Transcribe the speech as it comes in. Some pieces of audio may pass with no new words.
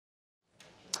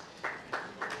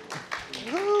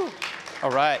All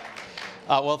right.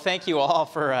 Well, thank you all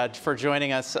for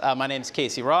joining us. My name is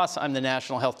Casey Ross. I'm the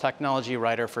National Health Technology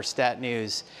Writer for Stat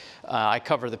News. I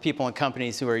cover the people and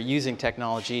companies who are using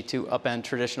technology to upend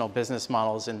traditional business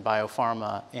models in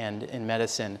biopharma and in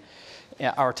medicine.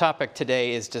 Our topic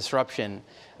today is disruption.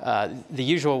 The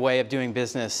usual way of doing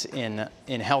business in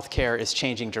healthcare is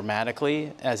changing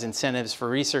dramatically as incentives for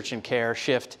research and care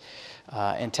shift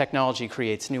and technology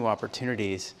creates new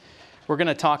opportunities. We're going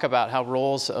to talk about how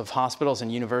roles of hospitals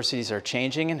and universities are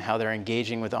changing and how they're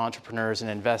engaging with entrepreneurs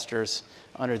and investors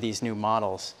under these new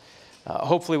models.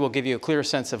 Hopefully we'll give you a clear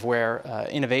sense of where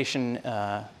innovation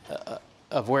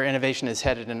is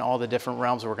headed in all the different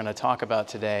realms we're going to talk about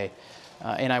today.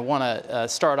 And I want to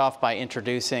start off by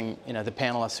introducing the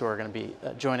panelists who are going to be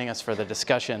joining us for the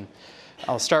discussion.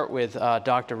 I'll start with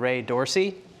Dr. Ray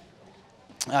Dorsey.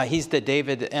 He's the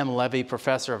David M. Levy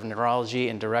Professor of Neurology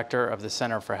and Director of the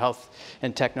Center for Health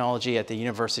and Technology at the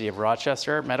University of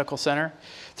Rochester Medical Center.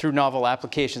 Through novel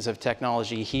applications of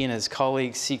technology, he and his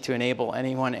colleagues seek to enable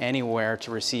anyone, anywhere to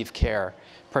receive care,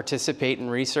 participate in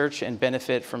research, and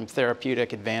benefit from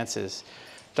therapeutic advances.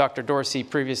 Dr. Dorsey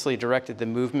previously directed the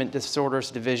Movement Disorders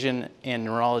Division and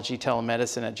Neurology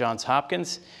Telemedicine at Johns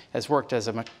Hopkins, has worked as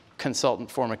a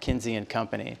consultant for McKinsey &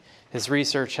 Company. His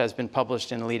research has been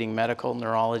published in leading medical,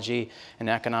 neurology, and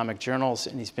economic journals,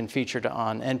 and he's been featured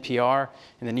on NPR,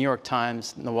 in the New York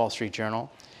Times, and the Wall Street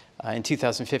Journal. In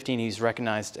 2015, he was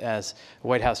recognized as a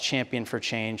White House Champion for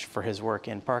Change for his work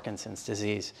in Parkinson's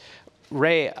disease.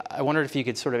 Ray, I wondered if you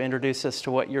could sort of introduce us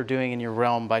to what you're doing in your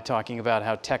realm by talking about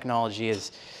how technology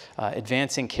is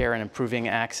advancing care and improving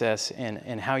access,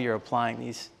 and how you're applying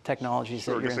these technologies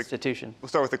at your institution. We'll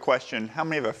start with a question. How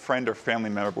many have a friend or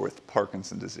family member with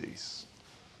Parkinson's disease?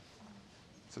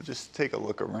 So just take a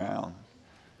look around.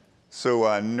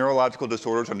 So neurological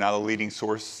disorders are now the leading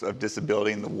source of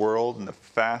disability in the world, and the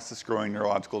fastest growing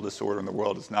neurological disorder in the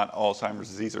world is not Alzheimer's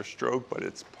disease or stroke, but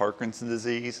it's Parkinson's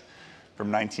disease.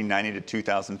 From 1990 to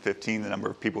 2015, the number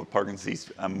of people with Parkinson's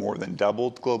disease more than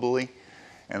doubled globally.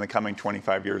 In the coming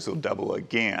 25 years, it'll double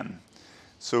again.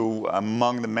 So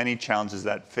among the many challenges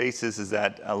that faces is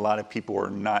that a lot of people are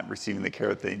not receiving the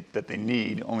care that they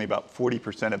need. Only about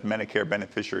 40% of Medicare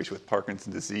beneficiaries with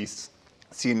Parkinson's disease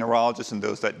see a neurologist, and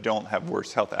those that don't have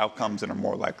worse health outcomes and are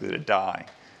more likely to die.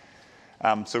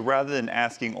 So rather than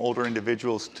asking older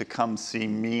individuals to come see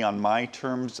me on my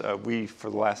terms, we, for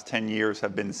the last 10 years,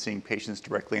 have been seeing patients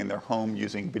directly in their home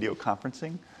using video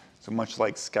conferencing. So much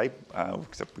like Skype,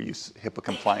 except we use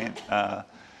HIPAA-compliant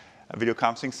video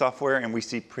conferencing software, and we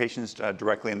see patients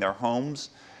directly in their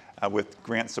homes with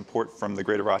grant support from the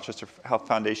Greater Rochester Health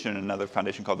Foundation and another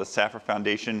foundation called the Saffer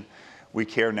Foundation. We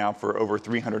care now for over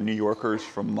 300 New Yorkers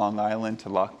from Long Island to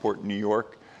Lockport, New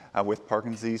York, with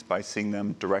Parkinson's disease by seeing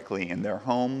them directly in their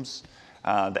homes.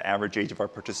 The average age of our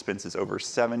participants is over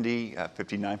 70.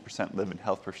 59% live in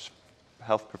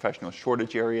health professional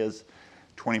shortage areas.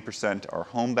 20% are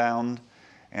homebound,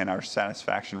 and our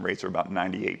satisfaction rates are about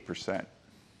 98%.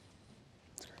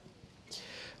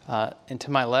 And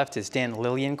to my left is Dan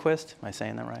Lillienquist. Am I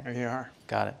saying that right? There you are.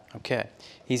 Got it. Okay.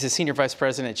 He's the Senior Vice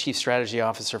President and Chief Strategy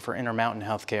Officer for Intermountain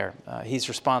Healthcare. He's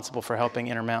responsible for helping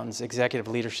Intermountain's executive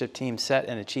leadership team set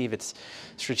and achieve its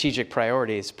strategic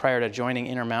priorities. Prior to joining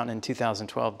Intermountain in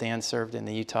 2012, Dan served in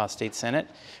the Utah State Senate,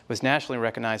 was nationally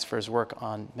recognized for his work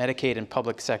on Medicaid and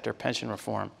public sector pension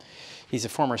reform. He's a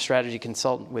former strategy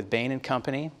consultant with Bain &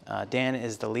 Company. Dan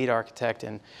is the lead architect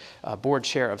and board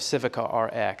chair of Civica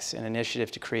RX, an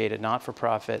initiative to create a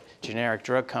not-for-profit generic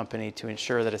drug company to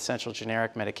ensure that essential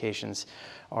generic medications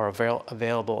are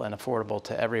available and affordable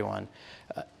to everyone.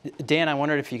 Dan, I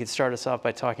wondered if you could start us off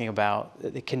by talking about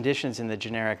the conditions in the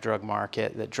generic drug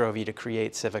market that drove you to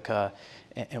create Civica,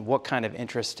 and what kind of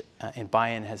interest and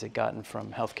buy-in has it gotten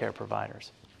from healthcare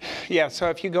providers? Yeah, so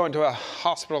if you go into a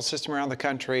hospital system around the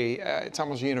country, it's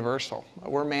almost universal.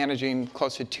 We're managing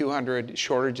close to 200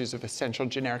 shortages of essential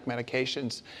generic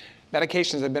medications.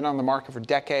 Medications that have been on the market for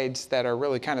decades that are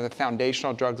really kind of the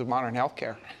foundational drugs of modern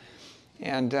healthcare.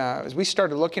 And as we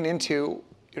started looking into,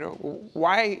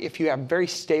 why, if you have very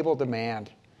stable demand,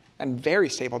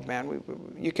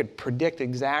 you could predict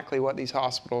exactly what these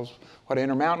hospitals, what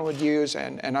Intermountain would use,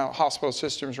 and hospital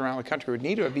systems around the country would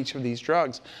need of each of these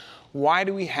drugs. Why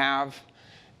do we have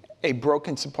a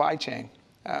broken supply chain?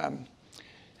 And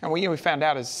we found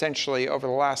out essentially over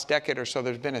the last decade or so,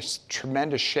 there's been a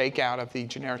tremendous shakeout of the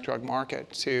generic drug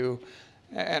market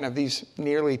and of these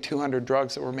nearly 200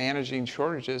 drugs that we're managing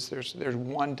shortages, there's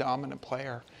one dominant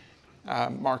player,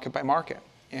 market by market.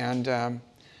 And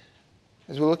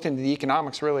as we looked into the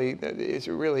economics, it's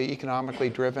really economically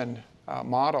driven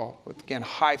model with, again,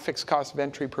 high fixed cost of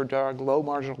entry per drug, low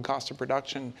marginal cost of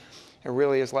production. It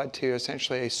really has led to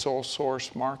essentially a sole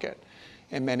source market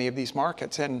in many of these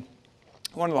markets. And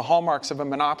one of the hallmarks of a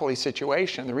monopoly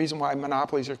situation, the reason why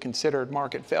monopolies are considered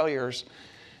market failures,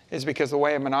 is because the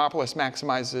way a monopolist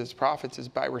maximizes its profits is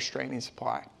by restraining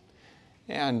supply.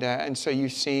 And so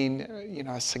you've seen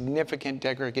a significant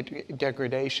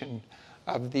degradation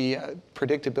of the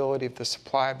predictability of the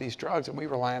supply of these drugs, and we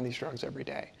rely on these drugs every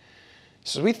day.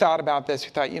 So as we thought about this,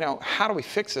 we thought, how do we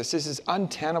fix this? This is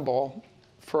untenable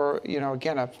for,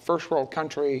 again, a first world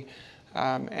country,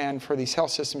 and for these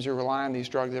health systems who rely on these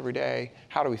drugs every day.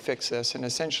 How do we fix this? And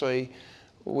essentially,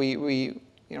 we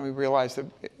realized that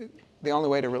the only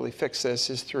way to really fix this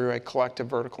is through a collective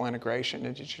vertical integration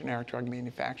into generic drug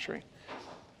manufacturing.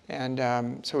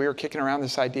 And so we were kicking around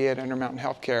this idea at Intermountain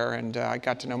Healthcare, and I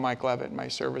got to know Mike Levitt in my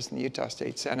service in the Utah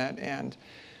State Senate, and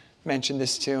mentioned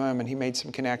this to him, and he made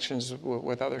some connections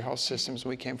with other health systems, and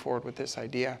we came forward with this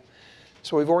idea.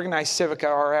 So we've organized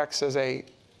Civica RX as a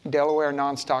Delaware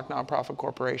non-stock nonprofit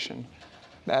corporation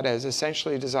that is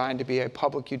essentially designed to be a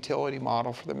public utility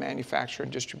model for the manufacture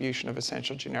and distribution of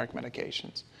essential generic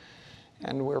medications.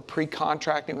 And we're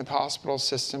pre-contracting with hospital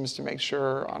systems to make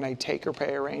sure, on a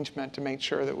take-or-pay arrangement, to make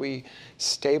sure that we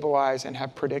stabilize and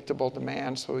have predictable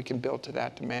demand so we can build to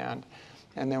that demand.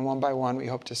 And then one by one, we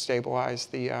hope to stabilize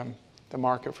the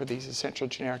market for these essential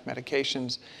generic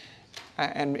medications,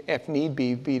 and if need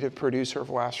be the producer of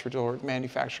last resort,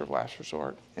 manufacturer of last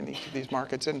resort in each of these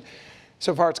markets. And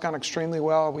so far, it's gone extremely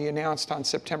well. We announced on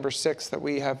September 6th that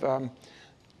we have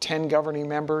 10 governing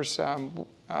members in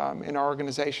our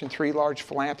organization, 3 large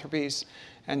philanthropies,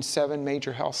 and 7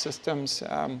 major health systems.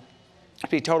 To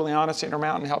be totally honest,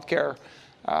 Intermountain Healthcare,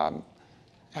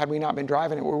 had we not been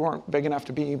driving it, we weren't big enough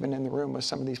to be even in the room with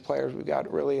some of these players. We've got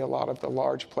really a lot of the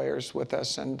large players with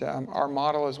us, and our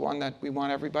model is one that we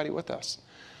want everybody with us.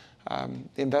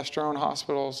 The investor-owned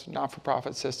hospitals,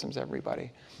 not-for-profit systems,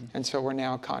 everybody. And so we're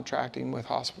now contracting with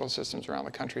hospital systems around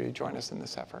the country to join us in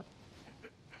this effort.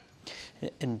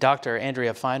 And Dr.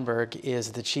 Andrea Feinberg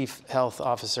is the Chief Health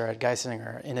Officer at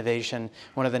Geisinger Innovation,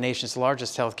 one of the nation's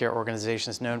largest healthcare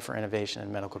organizations known for innovation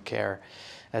in medical care.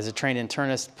 As a trained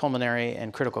internist, pulmonary,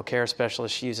 and critical care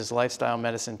specialist, she uses lifestyle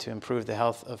medicine to improve the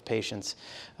health of patients,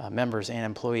 members, and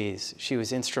employees. She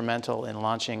was instrumental in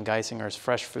launching Geisinger's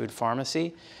Fresh Food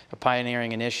Pharmacy, a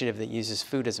pioneering initiative that uses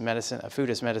food as medicine, a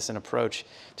food as medicine approach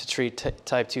to treat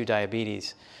type 2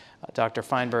 diabetes. Dr.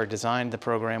 Feinberg designed the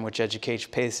program, which educates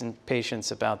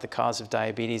patients about the cause of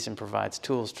diabetes and provides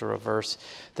tools to reverse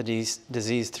the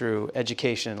disease through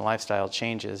education and lifestyle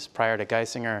changes. Prior to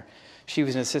Geisinger, she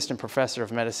was an assistant professor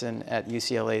of medicine at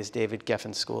UCLA's David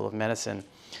Geffen School of Medicine.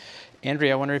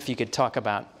 Andrea, I wonder if you could talk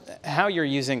about how you're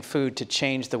using food to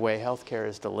change the way healthcare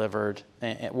is delivered,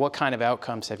 and what kind of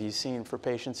outcomes have you seen for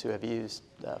patients who have used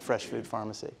Fresh Food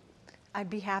Pharmacy? I'd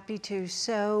be happy to.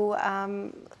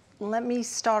 So let me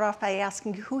start off by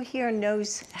asking, who here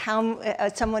knows how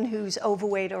someone who's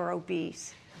overweight or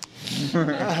obese?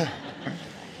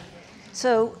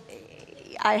 So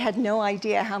I had no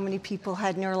idea how many people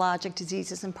had neurologic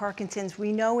diseases and Parkinson's.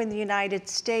 We know in the United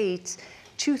States,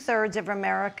 2/3 of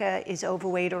America is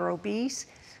overweight or obese.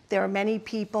 There are many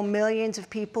people, millions of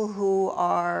people who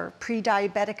are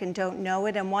pre-diabetic and don't know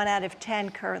it, and 1 out of 10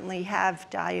 currently have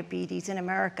diabetes in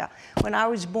America. When I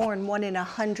was born, 1 in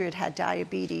 100 had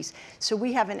diabetes. So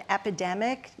we have an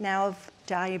epidemic now of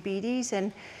diabetes,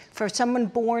 and for someone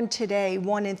born today,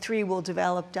 1 in 3 will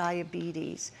develop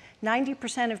diabetes.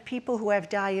 90% of people who have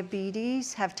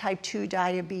diabetes have type 2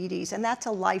 diabetes, and that's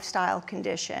a lifestyle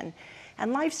condition.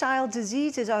 And lifestyle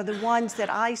diseases are the ones that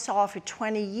I saw for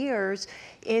 20 years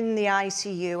in the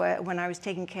ICU when I was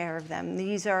taking care of them.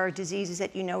 These are diseases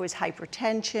that you know as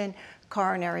hypertension,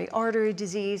 coronary artery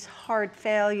disease, heart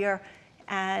failure,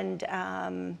 and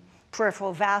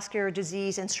peripheral vascular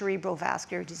disease and cerebral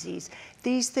vascular disease.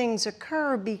 These things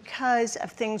occur because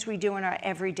of things we do in our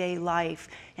everyday life.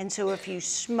 And so if you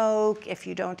smoke, if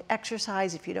you don't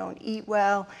exercise, if you don't eat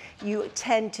well, you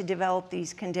tend to develop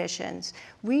these conditions.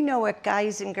 We know at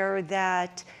Geisinger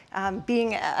that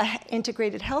being an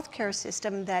integrated healthcare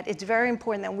system, that it's very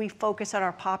important that we focus on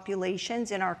our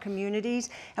populations in our communities,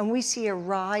 and we see a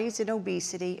rise in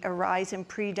obesity, a rise in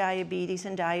pre-diabetes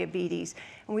and diabetes.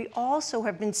 And we also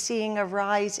have been seeing a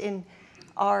rise in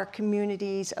our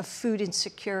communities of food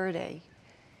insecurity.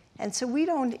 And so we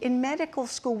don't, in medical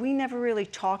school, we never really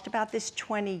talked about this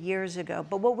 20 years ago,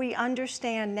 but what we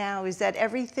understand now is that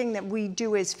everything that we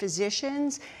do as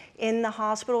physicians in the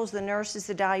hospitals, the nurses,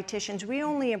 the dietitians, we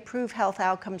only improve health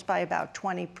outcomes by about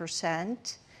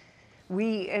 20%.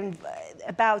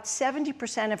 About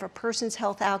 70% of a person's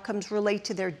health outcomes relate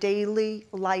to their daily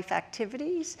life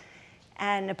activities,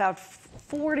 and about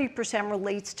 40%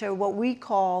 relates to what we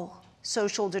call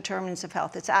social determinants of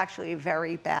health. It's actually a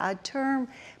very bad term,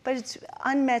 but it's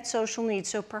unmet social needs.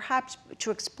 So perhaps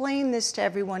to explain this to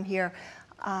everyone here,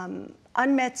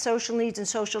 unmet social needs and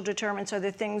social determinants are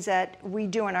the things that we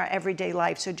do in our everyday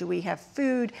life. So do we have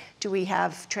food? Do we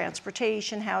have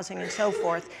transportation, housing, and so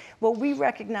forth? What we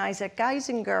recognize at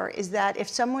Geisinger is that if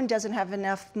someone doesn't have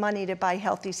enough money to buy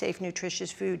healthy, safe,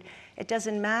 nutritious food, it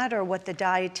doesn't matter what the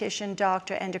dietitian,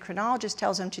 doctor, endocrinologist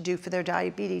tells them to do for their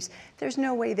diabetes. There's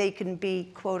no way they can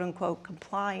be, quote unquote,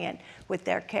 compliant with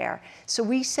their care. So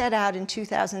we set out in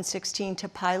 2016 to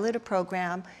pilot a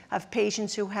program of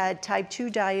patients who had type 2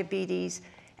 diabetes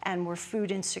and were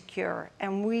food insecure.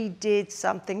 And we did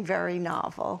something very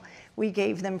novel. We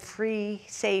gave them free,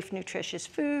 safe, nutritious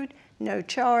food, no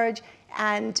charge,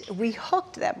 and we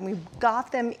hooked them. We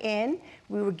got them in.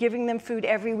 We were giving them food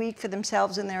every week for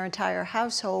themselves and their entire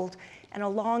household. And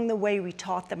along the way, we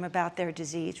taught them about their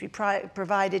disease. We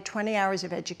provided 20 hours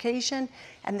of education,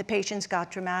 and the patients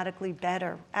got dramatically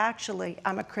better. Actually,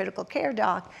 I'm a critical care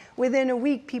doc. Within a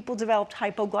week, people developed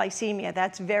hypoglycemia.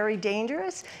 That's very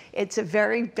dangerous. It's a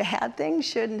very bad thing,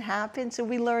 shouldn't happen. So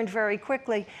we learned very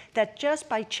quickly that just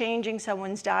by changing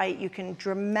someone's diet, you can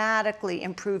dramatically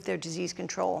improve their disease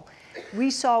control.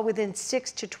 We saw within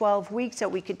 6 to 12 weeks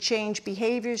that we could change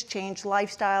behaviors, change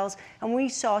lifestyles, and we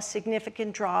saw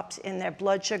significant drops in their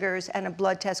blood sugars and a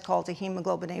blood test called a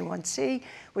hemoglobin A1C,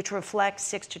 which reflects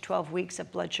 6 to 12 weeks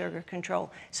of blood sugar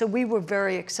control. So we were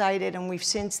very excited, and we've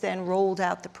since then rolled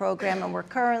out the program, and we're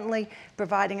currently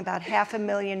providing about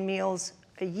 500,000 meals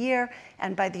a year,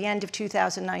 and by the end of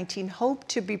 2019, hope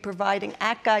to be providing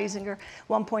at Geisinger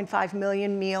 1.5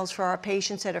 million meals for our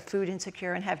patients that are food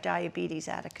insecure and have diabetes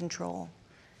out of control.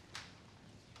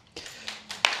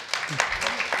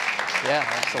 Yeah,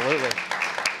 absolutely.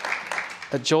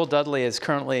 Joel Dudley is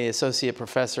currently Associate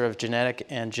Professor of Genetic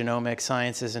and Genomic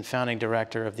Sciences and Founding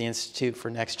Director of the Institute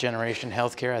for Next Generation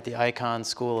Healthcare at the Icahn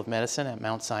School of Medicine at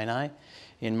Mount Sinai.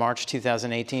 In March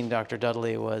 2018, Dr.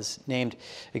 Dudley was named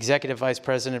Executive Vice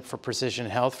President for Precision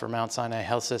Health for Mount Sinai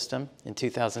Health System. In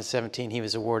 2017, he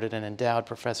was awarded an endowed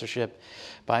professorship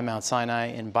by Mount Sinai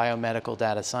in biomedical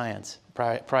data science.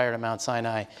 Prior to Mount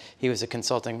Sinai, he was a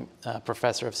consulting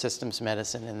professor of systems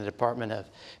medicine in the Department of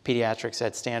Pediatrics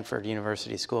at Stanford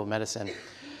University School of Medicine.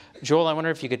 Joel, I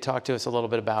wonder if you could talk to us a little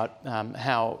bit about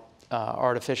how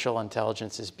artificial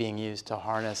intelligence is being used to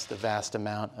harness the vast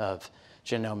amount of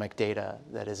genomic data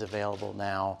that is available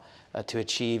now to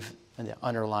achieve the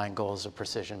underlying goals of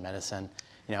precision medicine.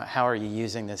 You know, how are you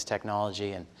using this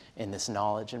technology and in this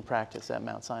knowledge and practice at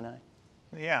Mount Sinai?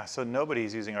 Yeah, so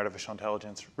nobody's using artificial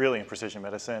intelligence really in precision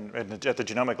medicine at the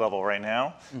genomic level right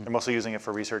now. They're mostly using it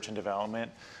for research and development.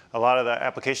 A lot of the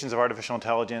applications of artificial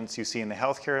intelligence you see in the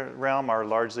healthcare realm are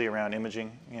largely around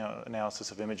imaging, analysis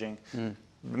of imaging.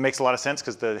 It makes a lot of sense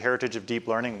because the heritage of deep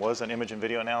learning was an image and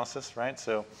video analysis, right?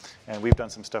 So, and we've done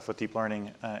some stuff with deep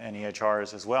learning and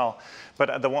EHRs as well.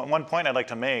 But the one point I'd like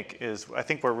to make is I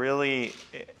think we're really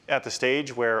at the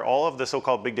stage where all of the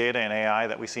so-called big data and AI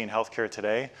that we see in healthcare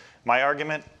today, my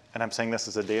argument, and I'm saying this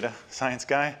as a data science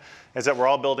guy, is that we're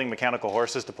all building mechanical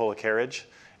horses to pull a carriage.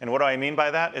 And what do I mean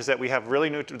by that is that we have really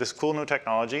this cool new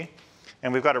technology,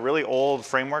 and we've got a really old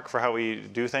framework for how we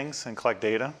do things and collect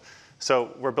data.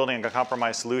 So we're building a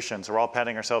compromised solution. So we're all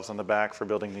patting ourselves on the back for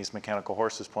building these mechanical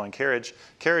horses pulling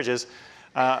carriages.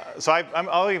 So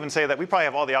I'll even say that we probably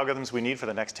have all the algorithms we need for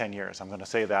the next 10 years. I'm going to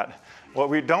say that. What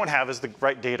we don't have is the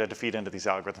right data to feed into these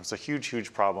algorithms. A huge,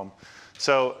 huge problem.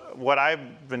 So what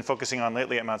I've been focusing on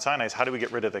lately at Mount Sinai is how do we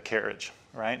get rid of the carriage,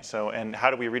 right? So, and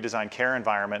how do we redesign care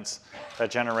environments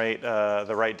that generate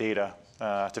the right data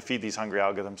to feed these hungry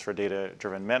algorithms for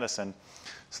data-driven medicine.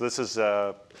 So this is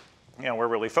we're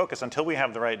really focused until we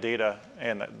have the right data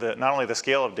and not only the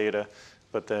scale of data,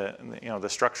 but the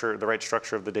structure, the right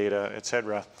structure of the data, et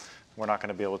cetera. We're not going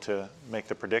to be able to make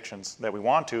the predictions that we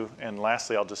want to. And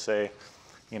lastly, I'll just say,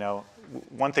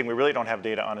 one thing we really don't have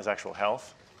data on is actual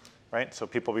health, right? So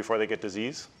people before they get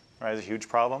disease, right, is a huge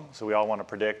problem. So we all want to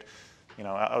predict.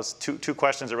 Two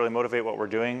questions that really motivate what we're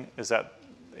doing is that,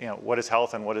 what is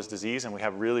health and what is disease? And we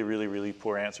have really, really, really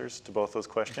poor answers to both those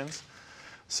questions.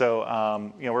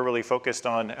 So we're really focused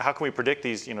on how can we predict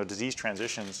these disease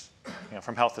transitions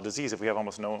from health to disease if we have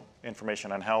almost no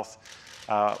information on health.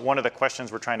 One of the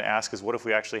questions we're trying to ask is what if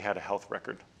we actually had a health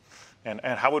record, And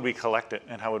how would we collect it,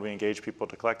 and how would we engage people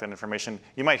to collect that information?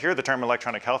 You might hear the term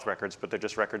electronic health records, but they're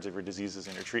just records of your diseases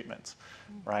and your treatments,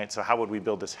 right? So how would we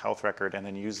build this health record and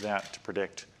then use that to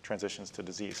predict transitions to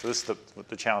disease? So this is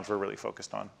the challenge we're really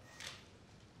focused on.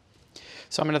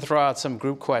 So I'm going to throw out some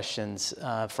group questions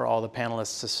for all the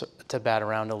panelists to bat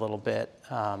around a little bit,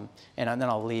 and then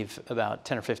I'll leave about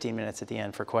 10 or 15 minutes at the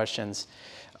end for questions.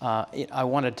 I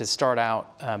wanted to start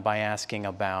out by asking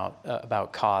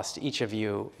about cost. Each of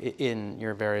you in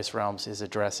your various realms is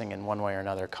addressing in one way or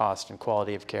another cost and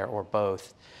quality of care, or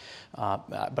both.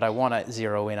 But I want to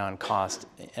zero in on cost,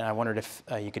 and I wondered if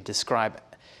you could describe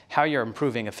how you're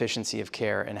improving efficiency of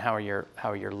care and how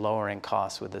you're lowering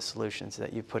costs with the solutions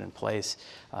that you've put in place.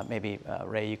 Maybe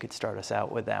Ray, you could start us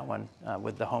out with that one,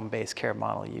 with the home-based care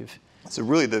model you've. So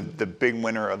really the big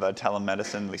winner of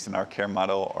telemedicine, at least in our care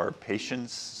model, are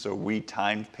patients. So we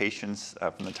timed patients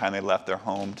from the time they left their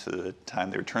home to the time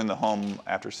they returned to the home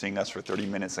after seeing us for 30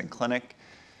 minutes in clinic.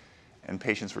 And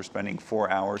patients were spending 4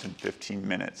 hours and 15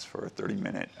 minutes for a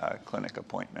 30-minute clinic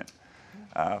appointment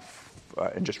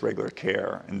in just regular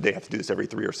care. And they have to do this every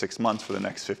 3 or 6 months for the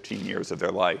next 15 years of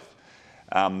their life.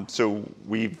 So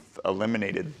we've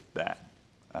eliminated that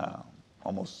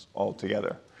almost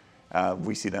altogether.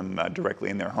 We see them directly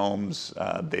in their homes.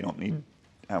 They don't need,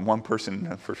 one person,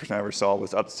 the first person I ever saw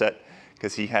was upset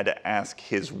because he had to ask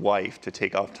his wife to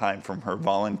take off time from her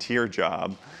volunteer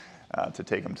job to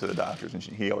take him to the doctors, and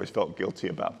he always felt guilty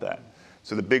about that.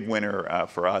 So the big winner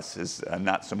for us is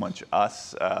not so much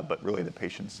us, but really the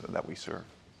patients that we serve.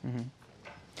 Mm-hmm.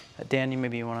 Dan,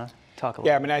 maybe you want to talk a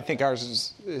little. Yeah, I mean, I think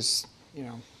ours is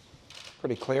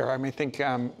pretty clear. I mean, I think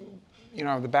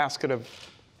the basket of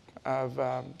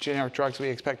generic drugs we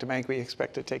expect to make, we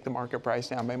expect to take the market price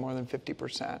down by more than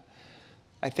 50%.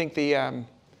 I think the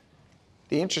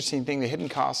interesting thing, the hidden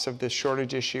costs of this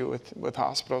shortage issue with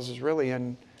hospitals is really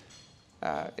in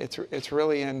it's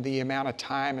really in the amount of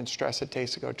time and stress it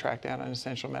takes to go track down an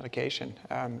essential medication.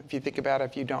 If you think about it,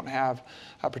 if you don't have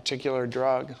a particular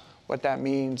drug, what that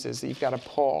means is that you've got to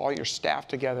pull all your staff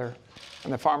together,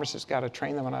 and the pharmacist's got to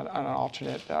train them on an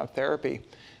alternate therapy,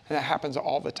 and that happens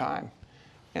all the time.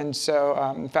 And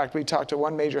so, in fact, we talked to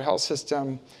one major health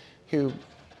system who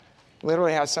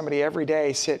literally has somebody every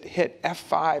day hit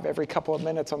F5 every couple of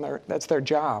minutes that's their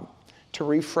job, to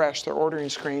refresh their ordering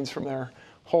screens from their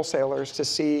wholesalers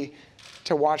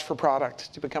to watch for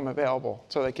product to become available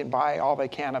so they can buy all they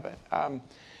can of it.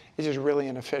 It's just really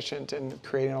inefficient and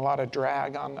creating a lot of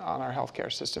drag on our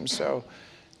healthcare system. So,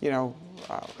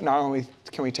 not only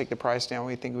can we take the price down,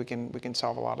 we think we can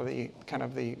solve a lot of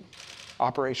the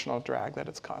operational drag that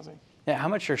it's causing. Yeah, how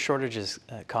much are shortages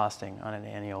costing on an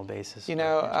annual basis?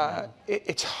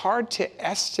 It's hard to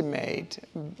estimate,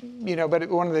 but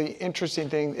one of the interesting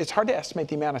things, it's hard to estimate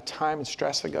the amount of time and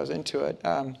stress that goes into it.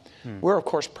 We're, of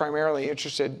course, primarily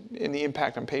interested in the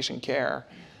impact on patient care,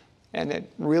 and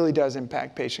it really does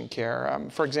impact patient care.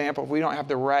 For example, if we don't have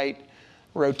the right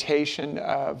rotation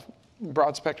of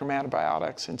broad-spectrum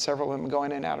antibiotics, and several of them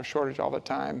going in and out of shortage all the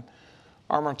time,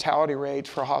 our mortality rates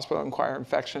for hospital-acquired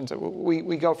infections,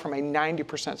 we go from a 90%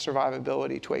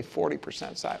 survivability to a 40%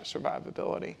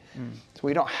 survivability. So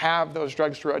we don't have those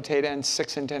drugs to rotate in.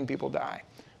 6 in 10 people die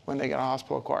when they get a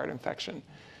hospital-acquired infection.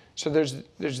 So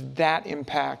there's that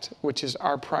impact, which is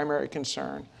our primary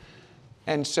concern.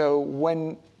 And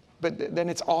so but then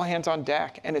it's all hands on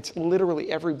deck, and it's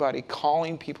literally everybody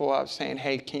calling people up saying,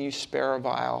 hey, can you spare a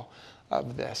vial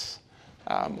of this?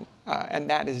 And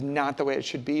that is not the way it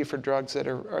should be for drugs that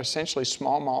are essentially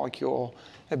small molecule,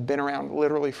 have been around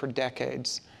literally for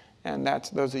decades. And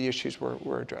those are the issues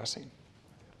we're addressing.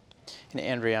 And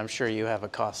Andrea, I'm sure you have a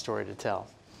cost story to tell.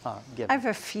 I have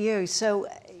a few. So,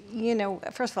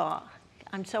 first of all,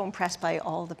 I'm so impressed by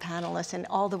all the panelists and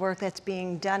all the work that's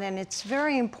being done. And it's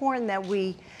very important that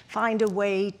we find a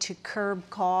way to curb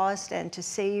cost and to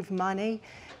save money.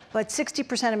 But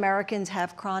 60% of Americans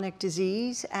have chronic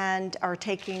disease and are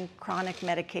taking chronic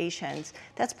medications.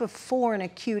 That's before an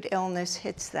acute illness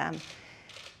hits them.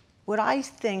 What I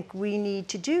think we need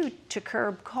to do to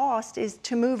curb cost is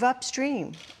to move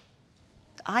upstream.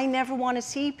 I never want to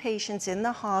see patients in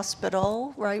the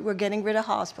hospital, right? We're getting rid of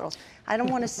hospitals. I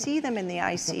don't want to see them in the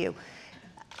ICU.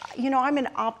 I'm an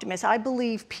optimist. I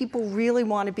believe people really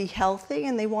want to be healthy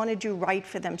and they want to do right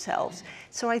for themselves.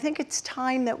 So I think it's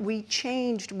time that we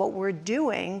changed what we're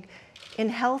doing in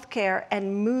healthcare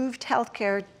and moved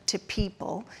healthcare to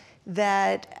people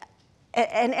and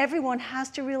everyone has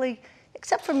to really,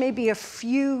 except for maybe a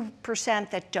few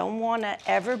percent that don't want to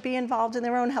ever be involved in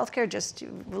their own healthcare, just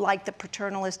like the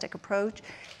paternalistic approach.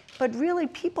 But really,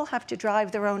 people have to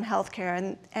drive their own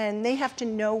healthcare, and they have to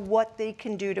know what they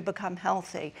can do to become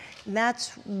healthy. And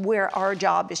that's where our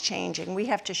job is changing. We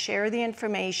have to share the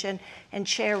information and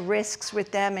share risks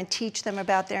with them and teach them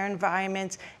about their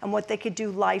environments and what they could do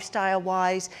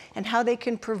lifestyle-wise and how they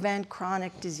can prevent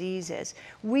chronic diseases.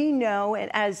 We know,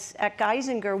 and as at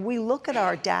Geisinger, we look at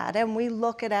our data and we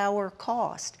look at our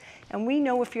cost. And we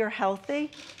know if you're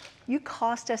healthy, you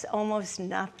cost us almost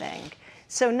nothing.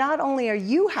 So not only are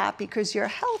you happy because you're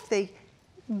healthy,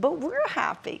 but we're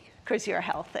happy because you're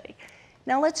healthy.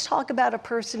 Now let's talk about a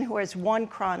person who has one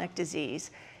chronic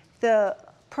disease. The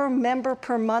per member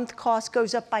per month cost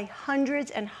goes up by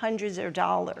hundreds and hundreds of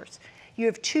dollars. You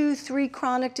have 2, 3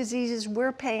 chronic diseases,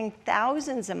 we're paying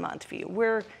thousands a month for you.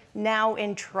 We're now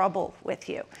in trouble with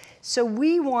you. So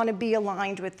we want to be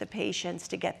aligned with the patients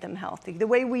to get them healthy. The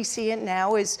way we see it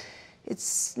now is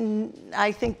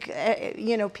I think,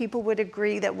 people would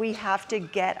agree that we have to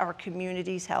get our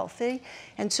communities healthy.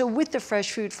 And so with the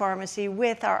Fresh Food Pharmacy,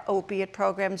 with our opiate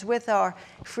programs, with our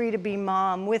Free to Be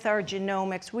Mom, with our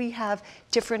genomics, we have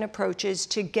different approaches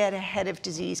to get ahead of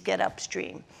disease, get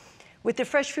upstream. With the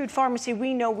Fresh Food Pharmacy,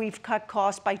 we know we've cut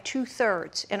costs by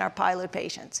 2/3 in our pilot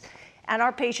patients. And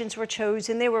our patients were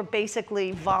chosen, they were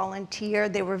basically volunteer,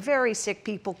 they were very sick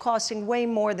people, costing way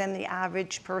more than the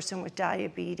average person with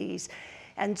diabetes.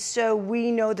 And so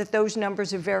we know that those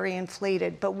numbers are very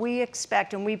inflated, but we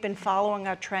expect, and we've been following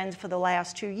our trends for the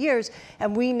last 2 years,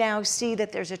 and we now see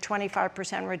that there's a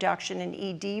 25% reduction in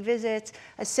ED visits,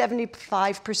 a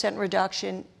 75%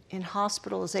 reduction in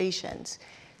hospitalizations.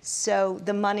 So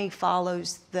the money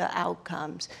follows the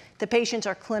outcomes. The patients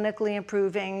are clinically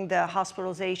improving, the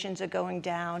hospitalizations are going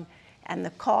down, and the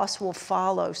costs will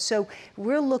follow. So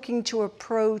we're looking to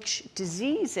approach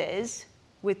diseases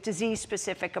with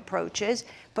disease-specific approaches,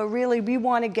 but really we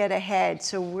want to get ahead.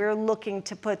 So we're looking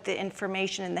to put the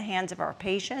information in the hands of our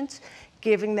patients,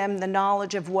 giving them the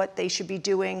knowledge of what they should be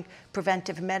doing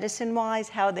preventive medicine-wise,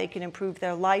 how they can improve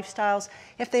their lifestyles.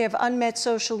 If they have unmet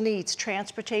social needs,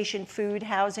 transportation, food,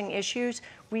 housing issues,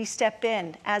 we step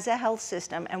in as a health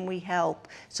system and we help.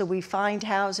 So we find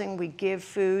housing, we give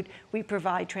food, we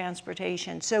provide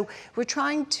transportation. So we're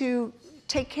trying to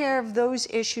take care of those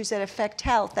issues that affect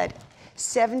health, that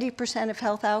 70% of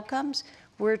health outcomes,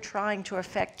 we're trying to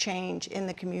affect change in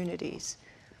the communities.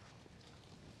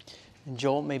 And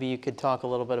Joel, maybe you could talk a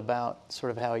little bit about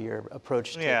sort of how your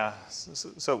approach to... Yeah,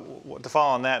 so to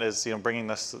follow on that is, bringing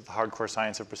this the hardcore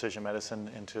science of precision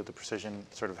medicine into the precision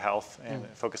sort of health and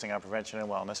focusing on prevention and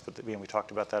wellness, but we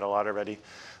talked about that a lot already.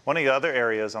 One of the other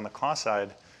areas on the cost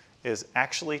side is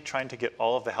actually trying to get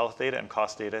all of the health data and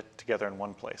cost data together in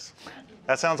one place.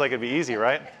 That sounds like it'd be easy,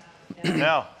 right? Yeah.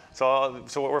 No. So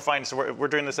what we're finding, so we're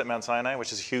doing this at Mount Sinai,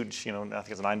 which is huge, I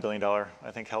think it's a $9 billion,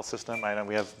 health system. I know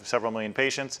we have several million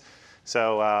patients.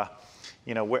 So,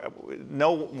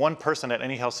 no one person at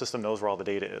any health system knows where all the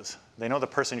data is. They know the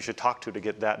person you should talk to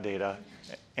get that data.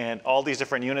 And all these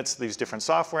different units, these different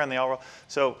software, and they all,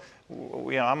 so,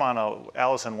 I'm on a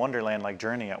Alice in Wonderland-like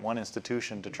journey at one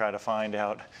institution to try to find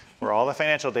out where all the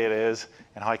financial data is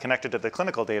and how I connect it to the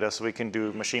clinical data so we can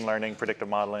do machine learning, predictive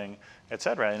modeling, et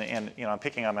cetera. And I'm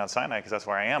picking on Mount Sinai because that's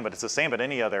where I am, but it's the same at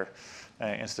any other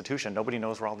institution. Nobody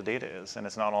knows where all the data is, and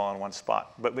it's not all in one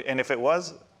spot. And if it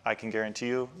was, I can guarantee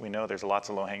you, we know there's lots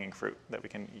of low-hanging fruit that we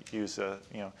can use,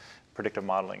 predictive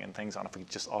modeling and things on if we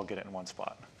just all get it in one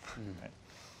spot. Right?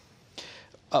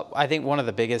 I think one of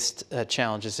the biggest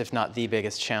challenges, if not the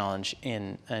biggest challenge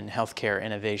in healthcare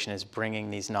innovation, is bringing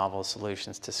these novel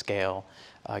solutions to scale,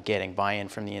 getting buy-in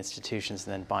from the institutions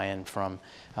and then buy-in from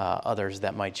others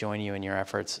that might join you in your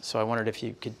efforts. So I wondered if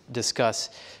you could discuss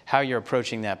how you're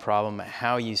approaching that problem,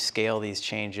 how you scale these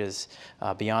changes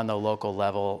beyond the local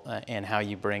level, and how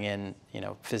you bring in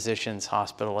physicians,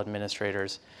 hospital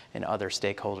administrators, and other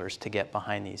stakeholders to get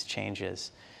behind these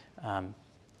changes.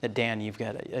 Dan, you've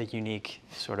got a unique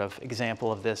sort of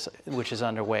example of this, which is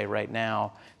underway right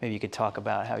now. Maybe you could talk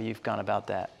about how you've gone about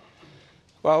that.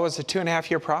 Well, it was a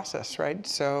 2.5-year process, right?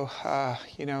 So,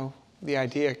 the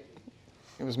idea,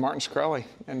 it was Martin Shkreli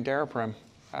and Daraprim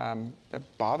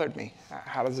that bothered me.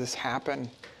 How does this happen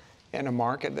in a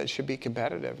market that should be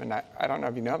competitive? And I don't know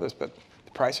if you know this, but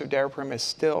the price of Daraprim is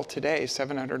still today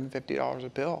 $750 a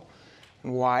pill.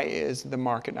 And why is the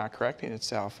market not correcting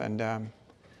itself? And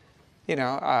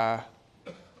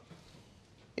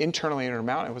internally in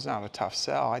Intermountain, it was not a tough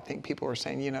sell. I think people were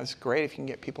saying, it's great if you can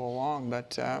get people along,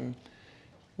 but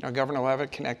Governor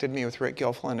Levitt connected me with Rick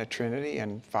Guilfoyle at Trinity,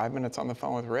 and 5 minutes on the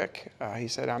phone with Rick, he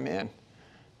said, I'm in.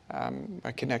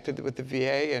 I connected with the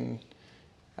VA and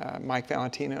Mike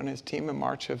Valentino and his team in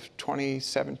March of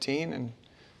 2017, and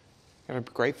Got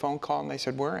a great phone call, and they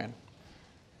said, we're in.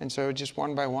 And so just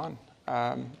one by one.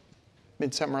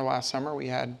 Midsummer last summer, we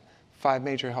had 5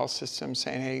 major health systems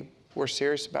saying, hey, we're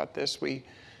serious about this. We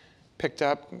picked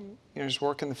up, just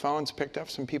working the phones, picked up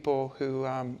some people who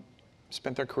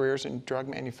spent their careers in drug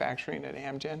manufacturing at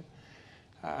Amgen,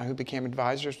 who became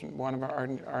advisors. One of our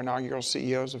inaugural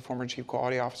CEOs, a former chief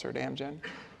quality officer at Amgen,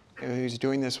 who's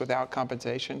doing this without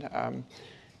compensation.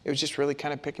 It was just really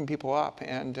kind of picking people up.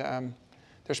 And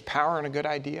there's power in a good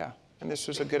idea. And this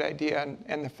was a good idea.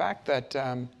 And the fact that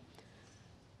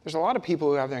there's a lot of people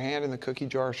who have their hand in the cookie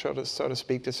jar, so to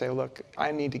speak, to say, look,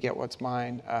 I need to get what's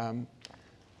mine.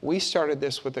 We started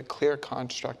this with a clear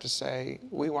construct to say,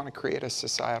 we want to create a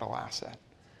societal asset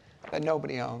that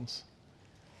nobody owns.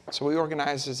 So we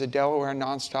organized as a Delaware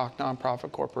non-stock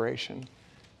nonprofit corporation.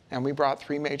 And we brought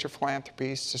 3 major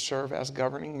philanthropies to serve as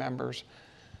governing members,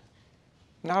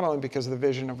 not only because of the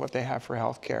vision of what they have for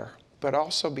healthcare, but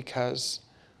also because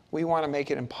we want to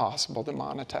make it impossible to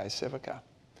monetize Civica.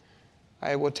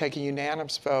 I will take a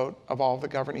unanimous vote of all the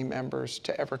governing members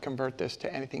to ever convert this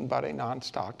to anything but a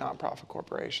non-stock, nonprofit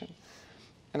corporation.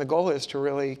 And the goal is to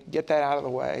really get that out of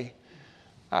the way.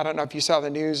 I don't know if you saw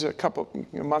the news a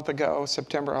month ago,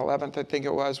 September 11th, I think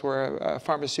it was, where a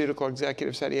pharmaceutical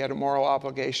executive said he had a moral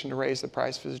obligation to raise the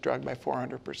price of his drug by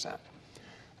 400%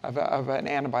 of an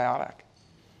antibiotic,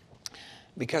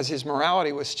 because his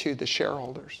morality was to the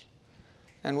shareholders.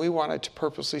 And we wanted to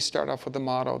purposely start off with the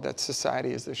motto that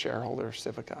society is the shareholder of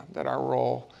Civica, that our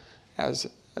role as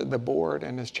the board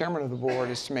and as chairman of the board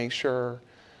is to make sure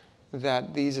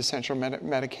that these essential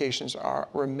medications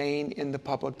remain in the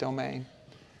public domain,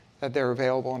 that they're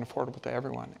available and affordable to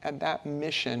everyone. And that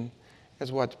mission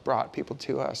is what's brought people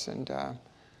to us. And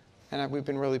we've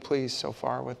been really pleased so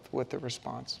far with the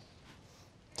response.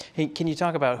 Hey, can you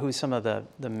talk about who some of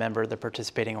the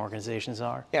participating organizations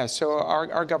are? Yeah, so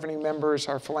our governing members,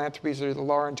 our philanthropies are the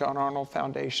Laura and John Arnold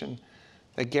Foundation,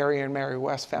 the Gary and Mary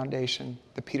West Foundation,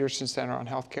 the Peterson Center on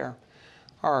Healthcare.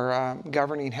 Our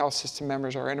governing health system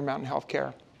members are Intermountain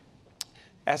Healthcare,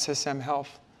 SSM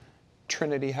Health,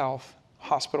 Trinity Health,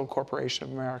 Hospital Corporation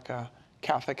of America,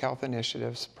 Catholic Health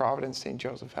Initiatives, Providence St.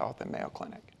 Joseph Health, and Mayo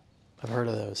Clinic. I've heard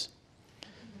of those.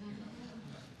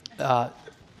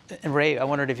 And Ray, I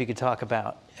wondered if you could talk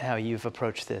about how you've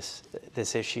approached this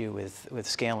issue with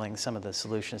scaling some of the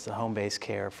solutions to home-based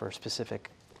care for specific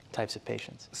types of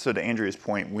patients. So to Andrea's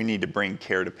point, we need to bring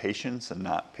care to patients and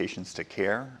not patients to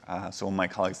care. So one of my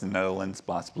colleagues in the Netherlands,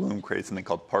 Bas Bloem, created something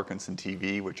called Parkinson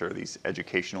TV, which are these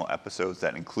educational episodes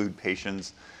that include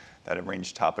patients that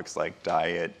arrange topics like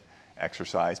diet,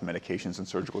 exercise, medications, and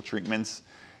surgical treatments.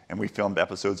 And we filmed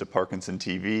episodes of Parkinson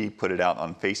TV, put it out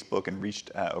on Facebook, and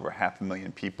reached over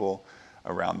 500,000 people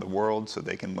around the world so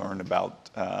they can learn about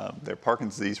their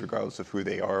Parkinson's disease regardless of who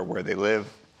they are, where they live.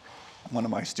 One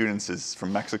of my students is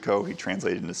from Mexico. He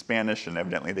translated into Spanish, and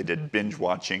evidently they did binge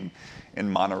watching in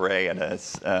Monterrey at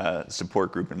a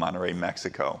support group in Monterrey,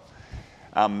 Mexico.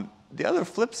 The other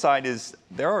flip side is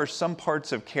there are some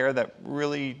parts of care that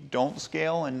really don't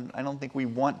scale, and I don't think we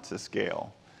want to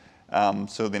scale.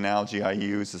 So the analogy I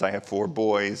use is I have 4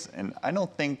 boys, and I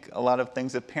don't think a lot of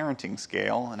things at parenting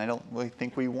scale, and I don't really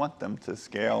think we want them to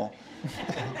scale.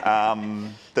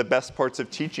 The best parts of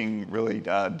teaching really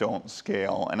don't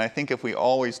scale. And I think if we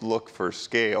always look for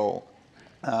scale,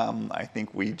 I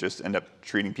think we just end up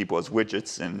treating people as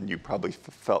widgets, and you probably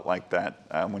felt like that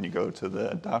when you go to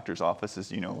the doctor's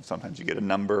offices. Sometimes you get a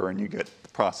number and you get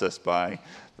processed by the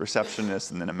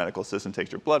receptionist, and then a medical assistant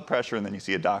takes your blood pressure, and then you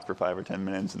see a doc for 5 or 10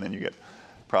 minutes, and then you get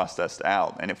processed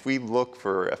out. And if we look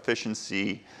for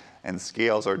efficiency and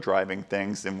scales are driving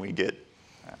things, then we get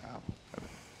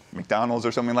McDonald's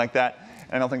or something like that.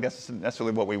 And I don't think that's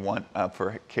necessarily what we want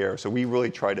for care. So we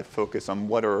really try to focus on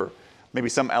what are maybe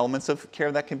some elements of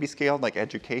care that can be scaled, like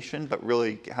education, but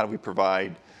really how do we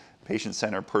provide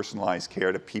patient-centered, personalized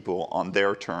care to people on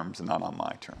their terms and not on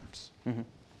my terms. Mm-hmm.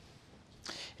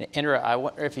 Indra, I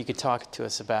wonder if you could talk to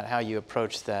us about how you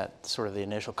approached that sort of the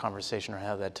initial conversation, or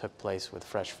how that took place with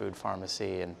Fresh Food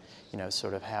Pharmacy, and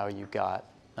sort of how you got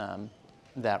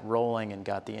that rolling and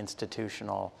got the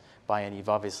institutional buy-in. You've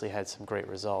obviously had some great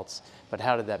results, but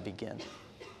how did that begin?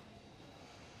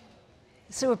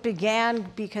 So it began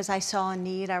because I saw a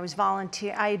need. I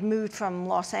had moved from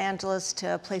Los Angeles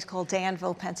to a place called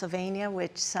Danville, Pennsylvania,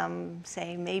 which some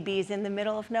say maybe is in the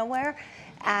middle of nowhere.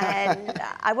 And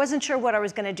I wasn't sure what I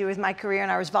was going to do with my career,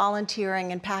 and I was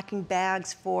volunteering and packing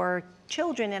bags for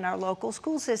children in our local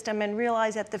school system, and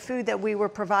realized that the food that we were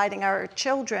providing our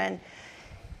children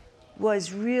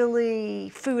was really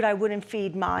food I wouldn't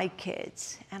feed my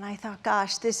kids. And I thought,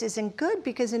 gosh, this isn't good,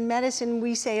 because in medicine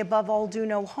we say above all do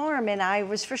no harm, and I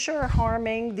was for sure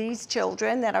harming these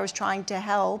children that I was trying to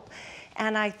help.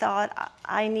 And I thought,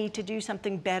 I need to do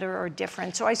something better or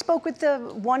different. So I spoke with the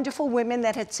wonderful women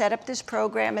that had set up this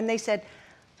program, and they said,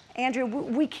 Andrea,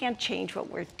 we can't change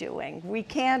what we're doing. We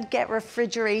can't get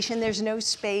refrigeration, there's no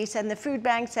space, and the food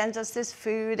bank sends us this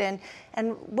food, and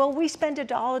well, we spend $1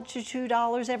 to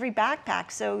 $2 every backpack,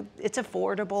 so it's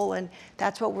affordable, and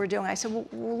that's what we're doing. I said,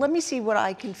 well, let me see what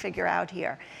I can figure out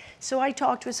here. So I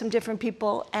talked with some different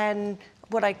people, and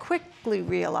what I quickly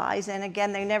realized, and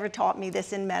again, they never taught me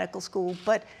this in medical school,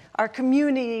 but our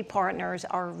community partners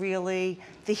are really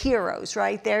the heroes,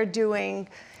 right? They're doing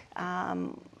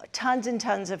tons and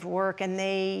tons of work, and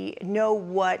they know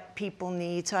what people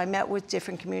need. So I met with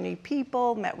different community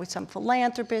people, met with some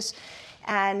philanthropists,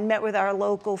 and met with our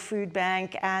local food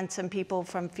bank and some people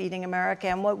from Feeding America.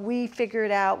 And what we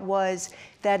figured out was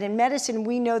that in medicine,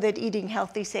 we know that eating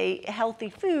healthy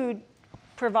food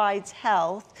provides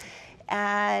health.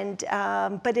 And,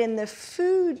 but in the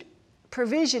food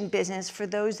provision business, for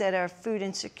those that are food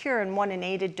insecure, and 1 in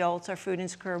 8 adults are food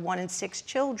insecure, 1 in 6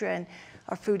 children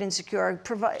are food insecure,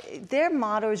 their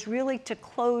motto is really to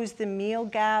close the meal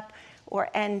gap or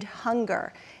end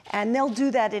hunger. And they'll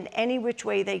do that in any which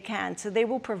way they can. So they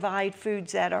will provide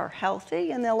foods that are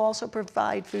healthy, and they'll also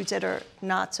provide foods that are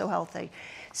not so healthy.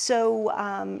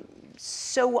 So,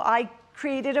 so I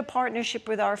created a partnership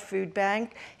with our food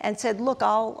bank and said, look,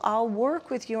 I'll work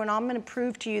with you, and I'm going to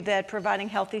prove to you that providing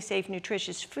healthy, safe,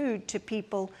 nutritious food to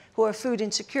people who are food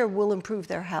insecure will improve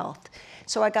their health.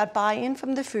 So I got buy-in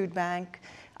from the food bank.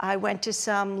 I went to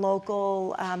some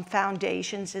local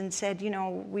foundations and said, you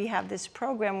know, we have this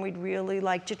program, we'd really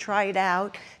like to try it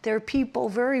out. There are people,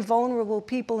 very vulnerable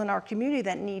people in our community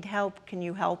that need help. Can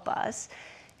you help us?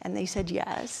 And they said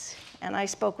yes. And I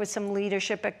spoke with some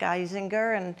leadership at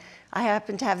Geisinger, and I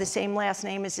happen to have the same last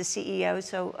name as the CEO,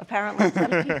 so apparently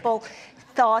some people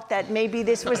thought that maybe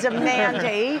this was a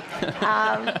mandate.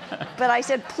 But I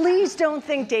said, please don't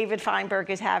think David Feinberg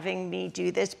is having me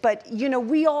do this. But you know,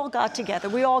 we all got together,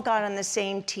 we all got on the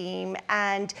same team,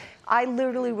 and I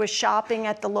literally was shopping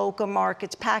at the local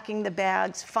markets, packing the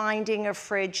bags, finding a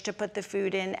fridge to put the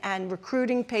food in, and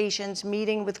recruiting patients,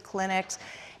 meeting with clinics.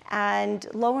 And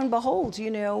lo and behold,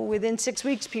 you know, within 6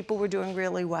 weeks, people were doing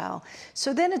really well.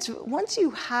 So then it's, once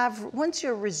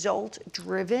you're result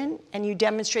driven and you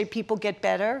demonstrate people get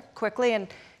better quickly, and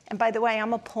by the way,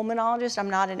 I'm a pulmonologist, I'm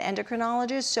not an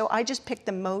endocrinologist, so I just picked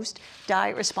the most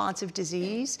diet responsive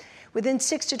disease. Within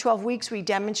 6 to 12 weeks, we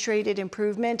demonstrated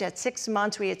improvement. At 6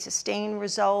 months, we had sustained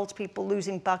results, people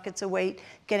losing buckets of weight,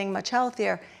 getting much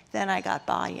healthier. Then I got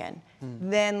buy-in.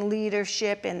 Then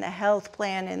leadership in the health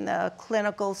plan, in the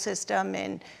clinical system,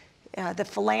 in the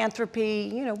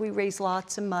philanthropy. You know, we raise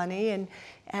lots of money,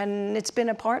 and it's been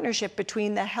a partnership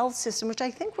between the health system, which I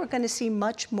think we're going to see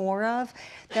much more of.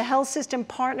 The health system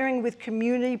partnering with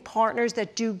community partners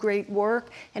that do great work,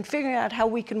 and figuring out how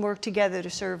we can work together to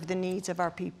serve the needs of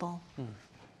our people.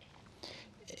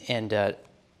 And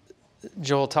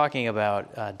Joel, talking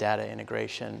about data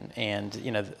integration, and you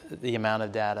know, the amount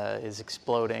of data is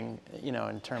exploding, you know,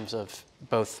 in terms of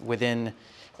both within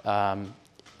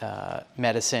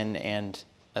medicine and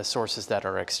sources that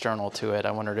are external to it.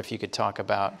 I wondered if you could talk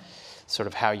about sort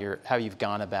of how you've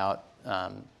gone about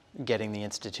getting the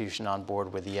institution on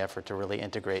board with the effort to really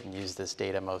integrate and use this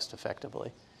data most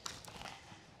effectively.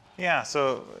 Yeah,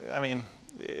 so I mean,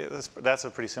 that's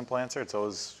a pretty simple answer. It's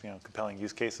always, you know, compelling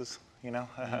use cases, you know,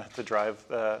 to drive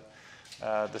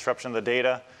disruption of the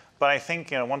data. But I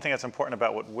think, you know, one thing that's important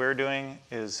about what we're doing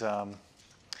is,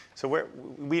 so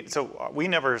we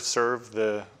never serve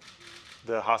the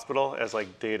hospital as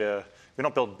like data. We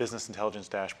don't build business intelligence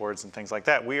dashboards and things like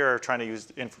that. We are trying to use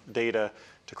data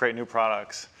to create new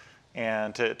products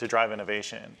and to drive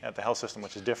innovation at the health system,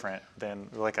 which is different than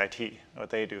like IT, what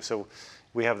they do. So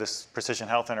we have this precision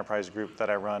health enterprise group that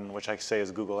I run, which I say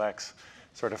is Google X,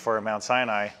 sort of for Mount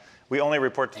Sinai. We only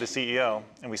report to the CEO,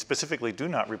 and we specifically do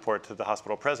not report to the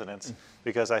hospital presidents,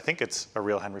 because I think it's a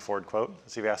real Henry Ford quote.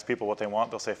 So if you ask people what they want,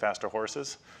 they'll say faster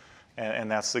horses. And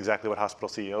that's exactly what hospital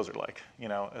CEOs are like, you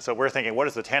know. So we're thinking, what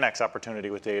is the 10x opportunity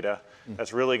with data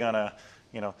that's really gonna,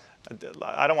 you know,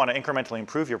 I don't want to incrementally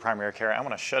improve your primary care. I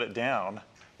want to shut it down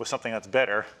with something that's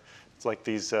better. It's like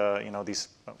these, you know, these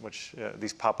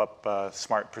pop-up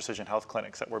smart precision health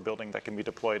clinics that we're building that can be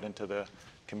deployed into the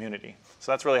community.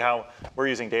 So that's really how we're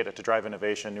using data to drive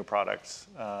innovation, new products,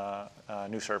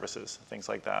 new services, things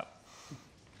like that.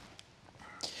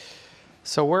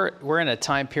 So we're in a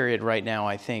time period right now,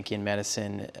 I think, in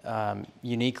medicine,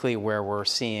 uniquely where we're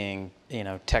seeing,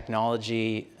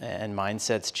 technology and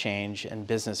mindsets change and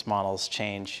business models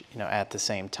change, at the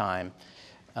same time.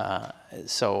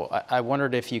 So I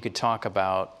wondered if you could talk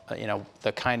about,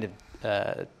 the kind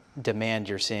of demand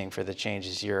you're seeing for the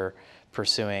changes you're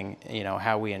pursuing,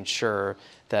 how we ensure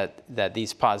that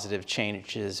these positive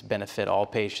changes benefit all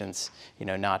patients,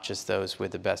 not just those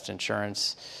with the best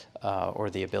insurance or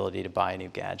the ability to buy a new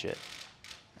gadget.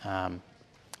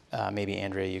 Maybe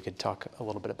Andrea, you could talk a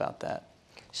little bit about that.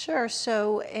 Sure.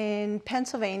 So in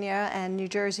Pennsylvania and New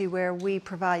Jersey, where we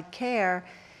provide care,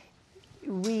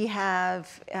 we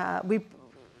have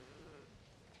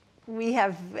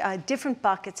different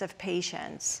buckets of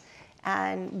patients,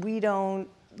 and we don't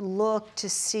look to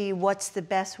see what's the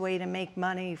best way to make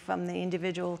money from the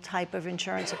individual type of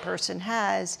insurance a person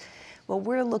has. What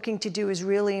we're looking to do is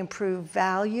really improve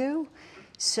value,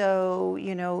 so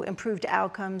improved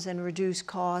outcomes and reduce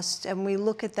costs, and we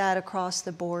look at that across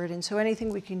the board. And so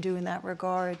anything we can do in that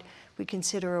regard, we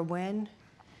consider a win.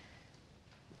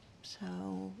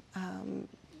 So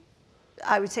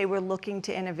I would say we're looking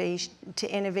to innovate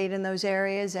in those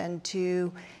areas and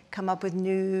to come up with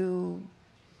new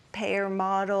payer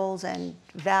models and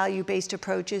value-based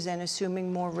approaches and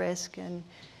assuming more risk and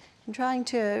trying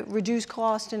to reduce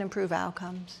cost and improve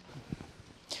outcomes.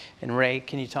 And Ray,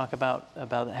 can you talk about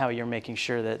how you're making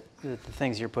sure that the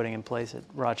things you're putting in place at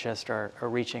Rochester are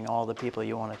reaching all the people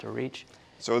you want it to reach?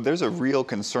 So there's a real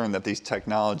concern that these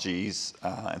technologies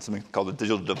and something called the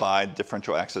digital divide,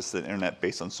 differential access to the internet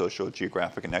based on social,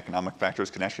 geographic, and economic factors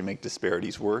can actually make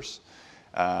disparities worse.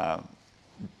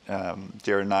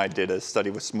 Jared and I did a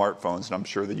study with smartphones, and I'm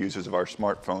sure the users of our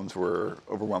smartphones were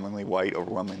overwhelmingly white,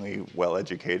 overwhelmingly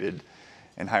well-educated,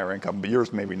 and higher income, but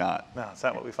yours maybe not. No, it's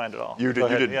not what we find at all. You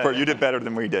did better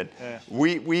than we did. Yeah.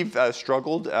 We've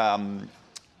struggled.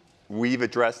 We've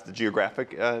addressed the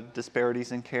geographic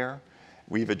disparities in care.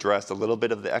 We've addressed a little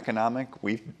bit of the economic.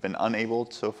 We've been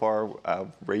unable so far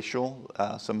racial.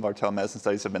 Some of our telemedicine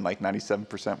studies have been like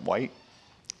 97% white.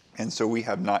 And so we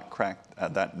have not cracked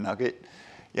that nugget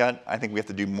yet. I think we have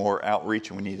to do more outreach,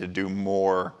 and we need to do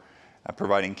more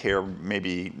providing care,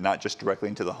 maybe not just directly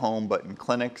into the home, but in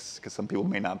clinics, because some people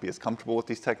may not be as comfortable with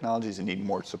these technologies and need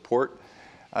more support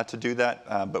to do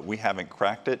that. But we haven't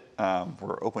cracked it.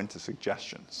 We're open to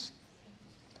suggestions.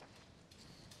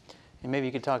 And maybe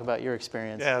you could talk about your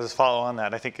experience. Yeah, just follow on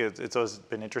that. I think it's always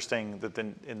been interesting that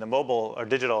in the mobile or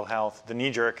digital health, the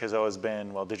knee jerk has always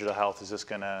been, well, digital health is just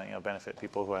going to benefit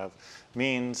people who have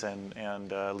means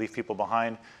and leave people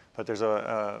behind. But there's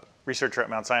a researcher at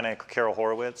Mount Sinai, Carol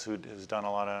Horowitz, who has done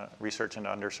a lot of research into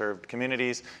underserved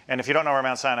communities. And if you don't know where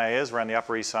Mount Sinai is, we're on the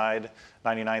Upper East Side,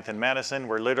 99th and Madison.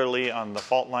 We're literally on the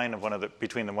fault line of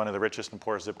between one of the richest and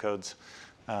poorest zip codes.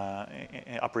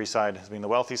 Upper East Side as being the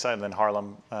wealthy side, and then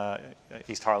Harlem,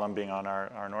 East Harlem being on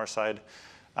our north side.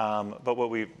 But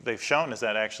what they've shown is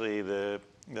that actually the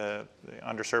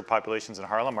underserved populations in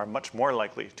Harlem are much more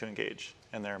likely to engage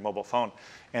in their mobile phone.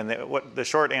 And what the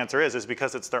short answer is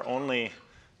because it's their only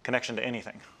connection to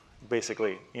anything,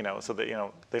 basically, so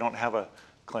that, they don't have a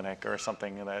clinic or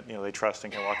something that, they trust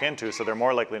and can walk into, so they're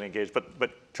more likely to engage.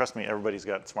 But trust me, everybody's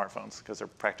got smartphones because they're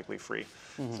practically free,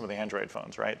 some of the Android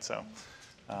phones, right? So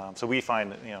we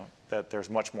find, that there's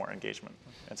much more engagement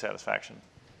and satisfaction.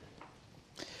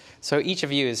 So each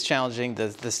of you is challenging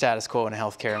the status quo in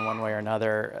healthcare in one way or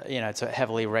another. It's a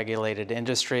heavily regulated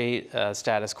industry.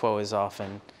 Status quo is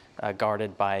often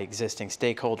guarded by existing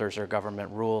stakeholders or government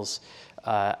rules.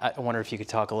 I wonder if you could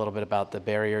talk a little bit about the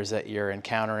barriers that you're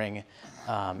encountering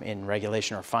in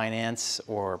regulation or finance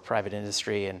or private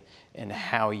industry, and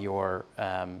how you're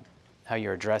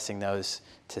addressing those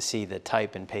to see the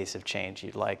type and pace of change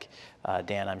you'd like.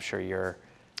 Dan, I'm sure you're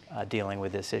dealing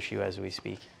with this issue as we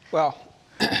speak. Well,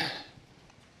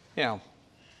 I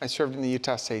served in the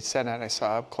Utah State Senate. I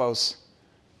saw up close,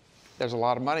 there's a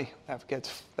lot of money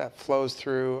that flows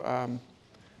through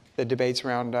the debates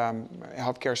around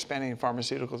healthcare spending and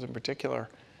pharmaceuticals in particular.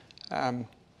 What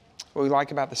we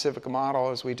like about the Civica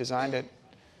model is we designed it,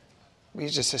 we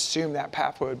just assumed that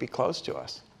pathway would be close to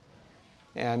us.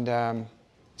 And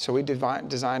so we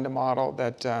designed a model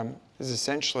that is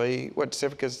essentially what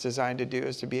Civica is designed to do,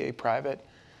 is to be a private,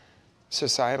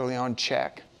 societally owned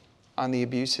check on the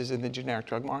abuses in the generic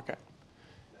drug market.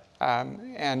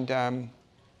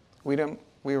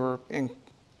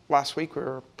 Last week we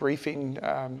were briefing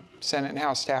Senate and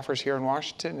House staffers here in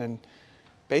Washington, and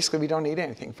basically we don't need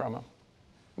anything from them.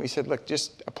 We said, look,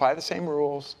 just apply the same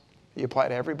rules that you apply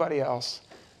to everybody else,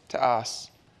 to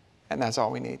us, and that's all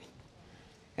we need.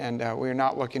 And we're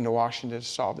not looking to Washington to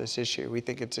solve this issue. We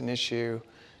think it's an issue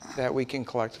that we can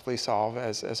collectively solve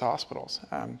as hospitals.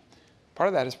 Part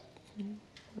of that is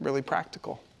really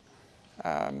practical.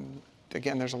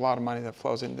 Again, there's a lot of money that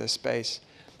flows into this space.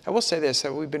 I will say this,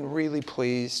 that we've been really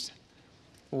pleased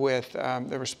with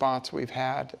the response we've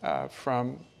had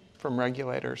from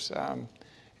regulators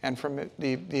and from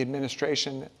the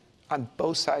administration on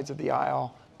both sides of the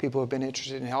aisle. People have been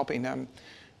interested in helping them.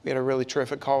 We had a really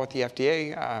terrific call with the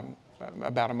FDA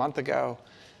about a month ago,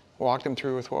 walked them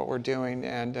through with what we're doing,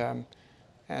 and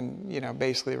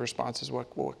basically the response is,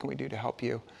 what can we do to help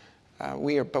you?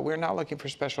 But we're not looking for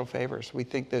special favors. We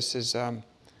think this is,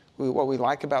 what we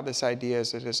like about this idea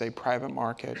is it is a private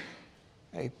market,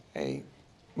 a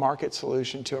market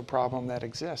solution to a problem that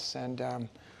exists. And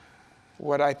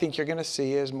what I think you're going to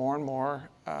see is more and more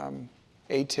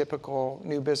atypical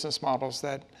new business models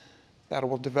that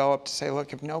will develop to say,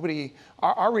 look, if nobody,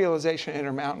 our realization at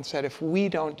Intermountain said, if we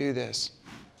don't do this,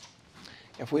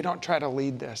 if we don't try to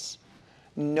lead this,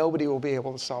 nobody will be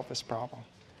able to solve this problem.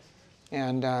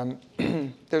 And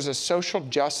there's a social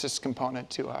justice component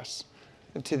to us,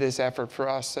 to this effort for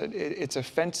us. It's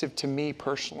offensive to me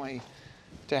personally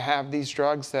to have these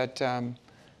drugs that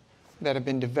have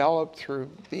been developed through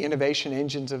the innovation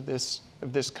engines of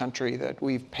this country, that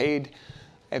we've paid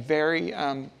a very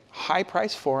high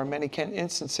price for in many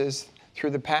instances through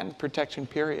the patent protection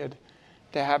period,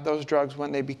 to have those drugs,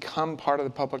 when they become part of the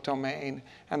public domain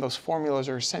and those formulas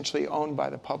are essentially owned by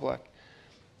the public,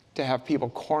 to have people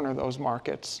corner those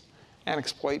markets and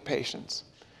exploit patients.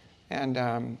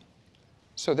 And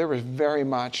so there was very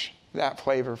much that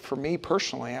flavor. For me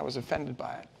personally, I was offended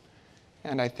by it.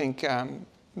 And I think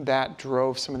that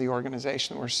drove some of the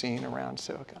organization we're seeing around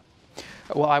Civica.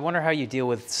 Well, I wonder how you deal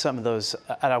with some of those.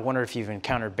 I wonder if you've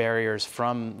encountered barriers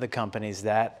from the companies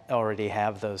that already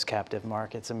have those captive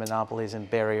markets and monopolies and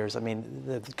barriers. I mean,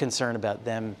 the concern about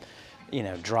them,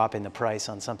 dropping the price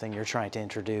on something you're trying to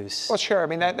introduce. Well, sure. I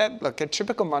mean, look, a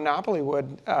typical monopoly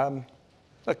would,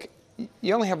 look,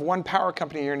 you only have one power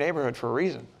company in your neighborhood for a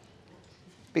reason.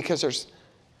 Because there's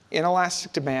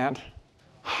inelastic demand,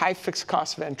 high fixed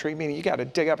cost of entry, meaning you got to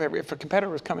dig up if a competitor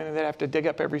was coming in, they'd have to dig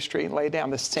up every street and lay down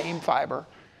the same fiber,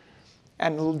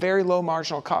 and very low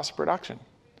marginal cost of production.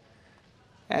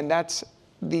 And that's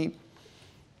the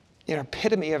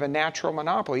epitome of a natural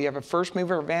monopoly. You have a first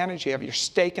mover advantage, you have your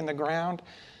stake in the ground.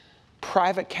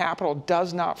 Private capital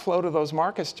does not flow to those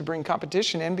markets to bring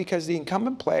competition in, because the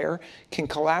incumbent player can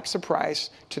collapse the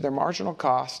price to their marginal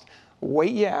cost,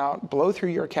 wait you out, blow through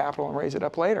your capital, and raise it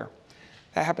up later.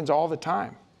 That happens all the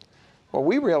time. What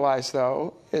we realize,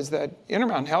 though, is that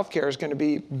Intermountain Healthcare is going to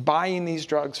be buying these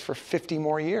drugs for 50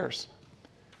 more years.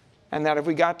 And that if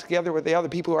we got together with the other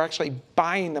people who are actually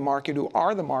buying the market, who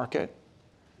are the market,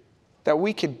 that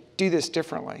we could do this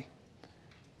differently.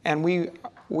 And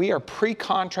we are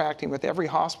pre-contracting with every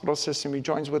hospital system who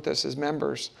joins with us as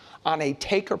members on a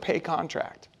take-or-pay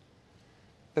contract,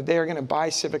 that they are going to buy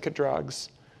Civica drugs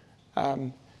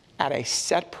at a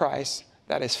set price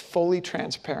that is fully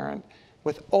transparent,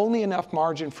 with only enough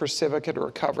margin for Civica to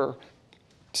recover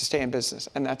to stay in business,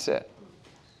 and that's it.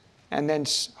 And then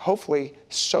hopefully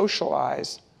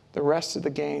socialize the rest of the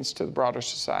gains to the broader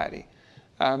society.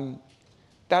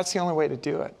 That's the only way to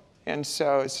do it. And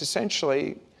so it's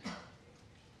essentially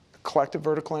a collective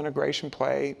vertical integration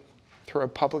play through a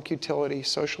public utility,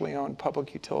 socially owned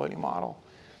public utility model.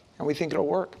 And we think it'll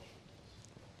work.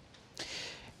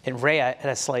 And Ray, I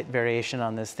had a slight variation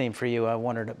on this theme for you. I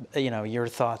wondered, your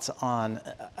thoughts on,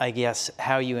 I guess,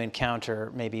 how you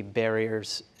encounter maybe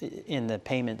barriers in the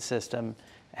payment system,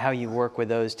 how you work with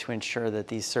those to ensure that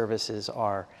these services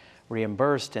are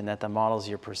reimbursed and that the models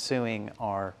you're pursuing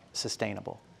are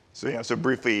sustainable. So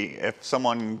briefly, if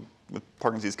someone with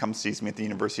Parkinson's comes sees me at the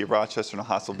University of Rochester in a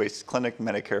hospital-based clinic,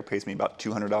 Medicare pays me about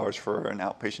 $200 for an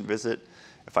outpatient visit.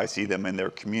 If I see them in their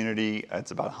community,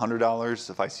 it's about $100.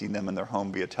 If I see them in their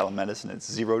home via telemedicine, it's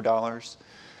 $0.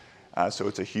 So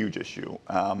it's a huge issue.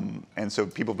 And so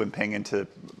people have been paying into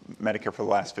Medicare for the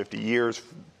last 50 years.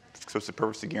 So it's the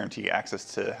purpose to guarantee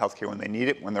access to healthcare when they need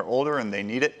it, when they're older and they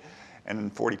need it.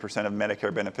 And 40% of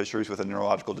Medicare beneficiaries with a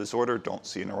neurological disorder don't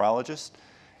see a neurologist.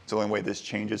 So the only way this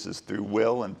changes is through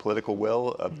will and political will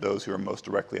of those who are most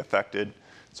directly affected.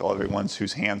 So all everyone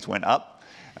whose hands went up.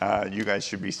 You guys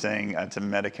should be saying to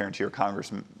Medicare and to your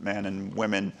congressmen and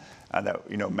women that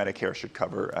Medicare should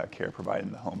cover care provided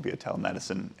in the home via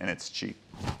telemedicine, and it's cheap.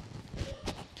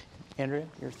 Andrea,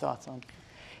 your thoughts on?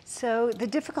 So the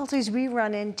difficulties we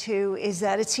run into is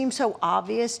that it seems so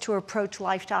obvious to approach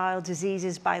lifestyle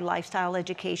diseases by lifestyle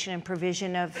education and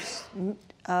provision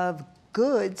of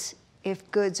goods if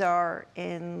goods are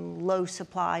in low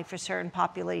supply for certain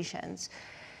populations.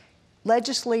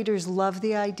 Legislators love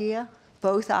the idea.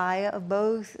 Both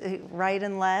right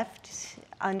and left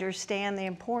understand the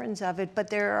importance of it, but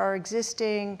there are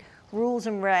existing rules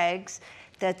and regs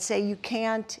that say you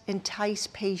can't entice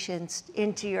patients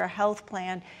into your health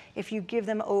plan if you give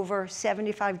them over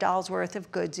 $75 worth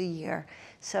of goods a year.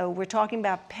 So we're talking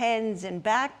about pens and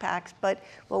backpacks, but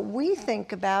what we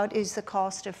think about is the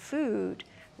cost of food,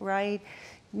 right?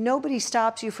 Nobody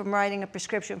stops you from writing a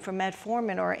prescription for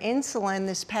metformin or insulin.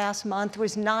 This past month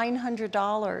was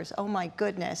 $900. Oh my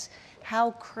goodness.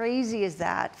 How crazy is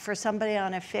that for somebody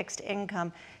on a fixed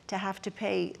income to have to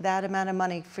pay that amount of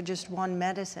money for just one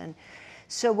medicine?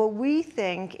 So what we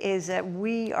think is that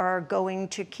we are going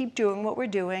to keep doing what we're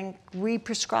doing. We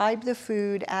prescribe the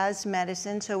food as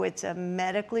medicine, so it's a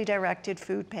medically directed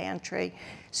food pantry.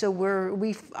 So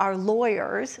our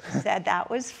lawyers said that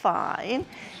was fine.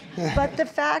 But the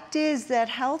fact is that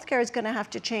healthcare is going to have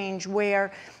to change,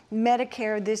 where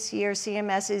Medicare this year,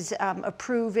 CMS is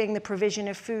approving the provision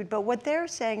of food. But what they're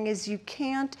saying is you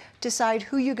can't decide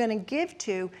who you're going to give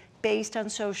to based on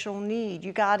social need.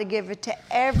 You got to give it to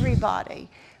everybody.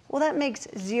 Well, that makes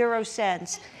zero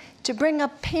sense. To bring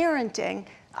up parenting,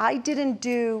 I didn't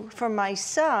do for my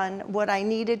son what I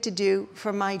needed to do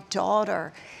for my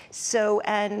daughter. So,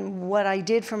 and what I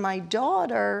did for my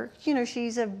daughter, you know,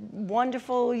 she's a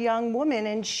wonderful young woman,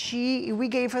 and we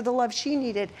gave her the love she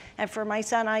needed. And for my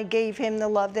son, I gave him the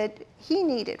love that he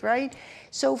needed, right?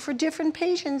 So for different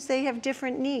patients, they have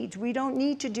different needs. We don't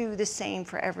need to do the same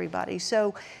for everybody.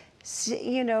 So,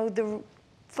 you know, the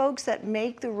folks that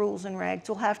make the rules and regs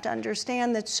will have to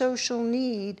understand that social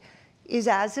need is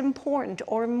as important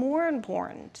or more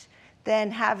important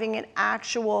than having an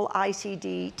actual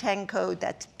ICD-10 code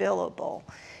that's billable.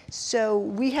 So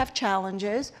we have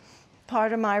challenges.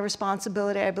 Part of my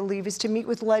responsibility, I believe, is to meet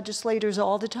with legislators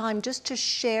all the time just to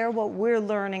share what we're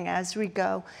learning as we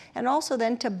go, and also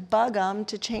then to bug them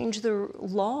to change the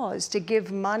laws, to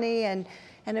give money, and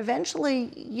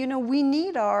eventually, you know, we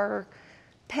need our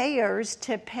payers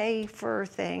to pay for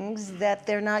things that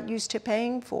they're not used to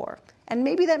paying for. And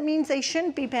maybe that means they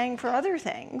shouldn't be paying for other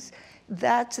things.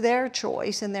 That's their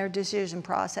choice and their decision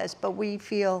process, but we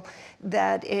feel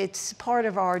that it's part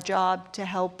of our job to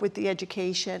help with the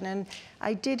education. And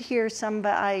I did hear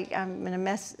somebody, I'm in a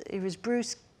mess, it was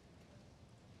Bruce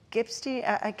Gipsy,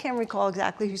 I can't recall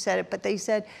exactly who said it, but they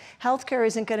said healthcare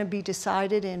isn't going to be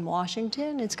decided in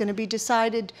Washington. It's going to be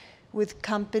decided with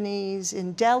companies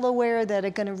in Delaware that are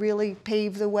going to really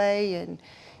pave the way, and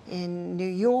in New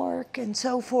York and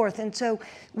so forth. And so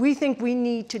we think we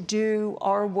need to do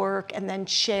our work and then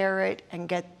share it and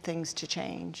get things to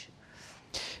change.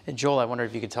 And Joel, I wonder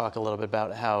if you could talk a little bit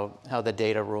about how the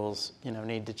data rules, you know,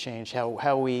 need to change,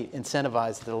 how we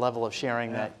incentivize the level of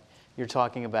sharing that you're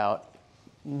talking about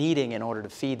needing in order to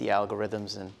feed the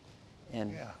algorithms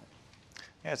and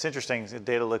Yeah, it's interesting.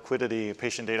 Data liquidity,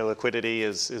 patient data liquidity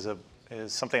is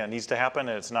something that needs to happen,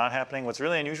 and it's not happening. What's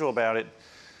really unusual about it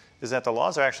is that the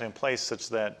laws are actually in place such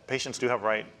that patients do have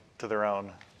right to their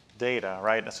own data,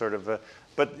 right?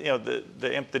 But you know,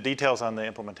 the details on the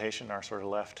implementation are sort of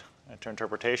left to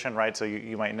interpretation, right? So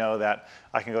you might know that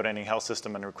I can go to any health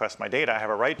system and request my data. I have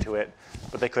a right to it,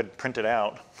 but they could print it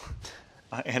out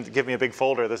and give me a big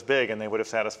folder this big, and they would have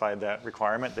satisfied that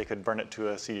requirement. They could burn it to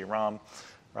a CD-ROM,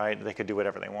 right? They could do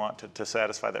whatever they want to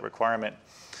satisfy that requirement.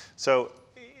 So,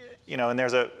 you know, and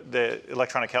the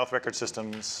electronic health record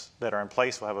systems that are in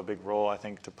place will have a big role, I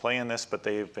think, to play in this, but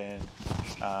they've been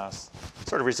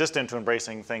sort of resistant to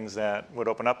embracing things that would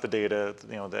open up the data,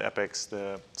 you know, the Epics,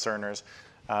 the Cerners.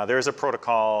 There is a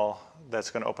protocol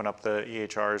that's going to open up the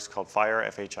EHRs called FHIR,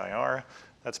 F-H-I-R,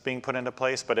 that's being put into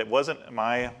place, but it wasn't,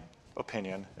 my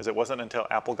opinion, is it wasn't until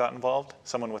Apple got involved,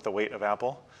 someone with the weight of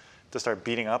Apple, to start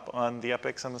beating up on the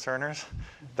Epics and the Cerners,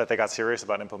 that they got serious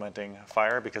about implementing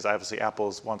FHIR, because obviously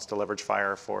Apple wants to leverage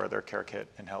FHIR for their Care Kit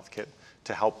and Health Kit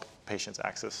to help patients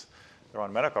access their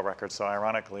own medical records. So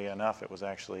ironically enough, it was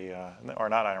actually, or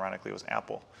not ironically, it was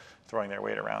Apple throwing their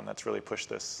weight around. That's really pushed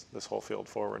this whole field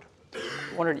forward.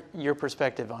 I wondered your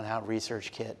perspective on how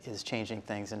ResearchKit is changing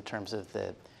things in terms of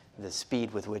the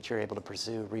speed with which you're able to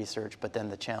pursue research, but then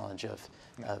the challenge of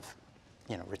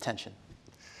you know, retention.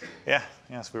 Yeah,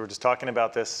 yes, we were just talking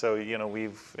about this. So, you know,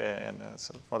 we've, and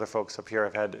some other folks up here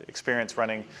have had experience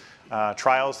running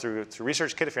trials through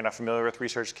ResearchKit. If you're not familiar with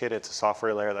ResearchKit, it's a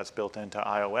software layer that's built into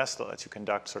iOS that lets you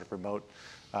conduct sort of remote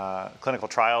clinical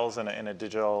trials in a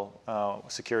digital,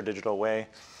 secure digital way.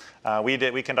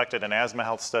 We conducted an asthma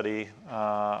health study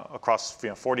across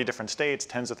 40 different states,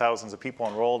 tens of thousands of people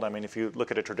enrolled. I mean, if you look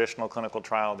at a traditional clinical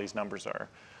trial, these numbers are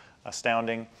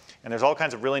astounding. And there's all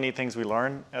kinds of really neat things we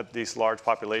learn at this large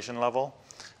population level.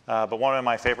 But one of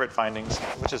my favorite findings,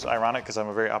 which is ironic because I'm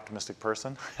a very optimistic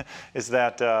person, is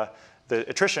that the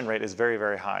attrition rate is very,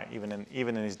 very high, even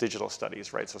in these digital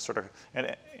studies, right? So sort of,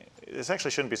 and this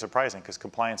actually shouldn't be surprising because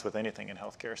compliance with anything in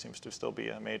healthcare seems to still be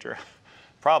a major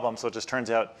problem. So it just turns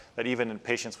out that even in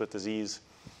patients with disease,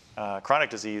 chronic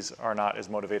disease, are not as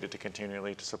motivated to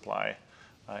continually to supply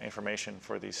information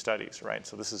for these studies, right?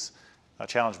 So this is a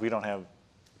challenge we don't have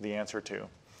the answer to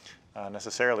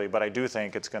necessarily, but I do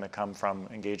think it's going to come from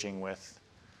engaging with,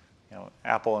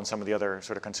 Apple and some of the other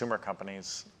sort of consumer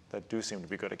companies that do seem to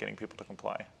be good at getting people to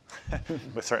comply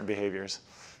with certain behaviors.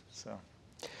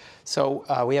 So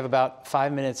we have about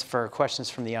 5 minutes for questions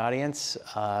from the audience.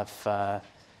 If you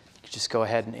could just go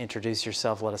ahead and introduce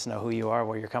yourself, let us know who you are,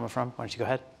 where you're coming from. Why don't you go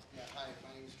ahead? Yeah, hi,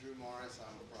 my name is Drew Morris.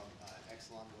 I'm from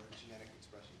Icahn, we're a genetic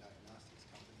expression diagnostics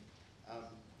company.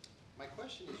 My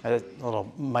question is...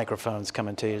 Little microphones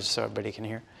coming to you so everybody can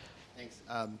hear. Thanks.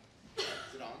 Is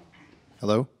it on?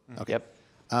 Hello? Okay.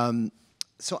 Yep.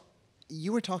 So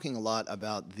you were talking a lot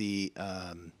about the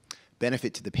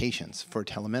benefit to the patients for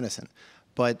telemedicine.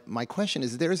 But my question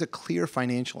is, there is a clear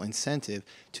financial incentive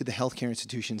to the healthcare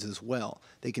institutions as well.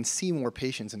 They can see more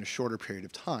patients in a shorter period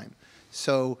of time.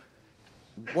 So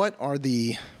what are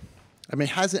the,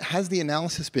 has the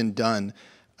analysis been done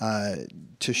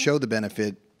to show the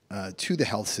benefit to the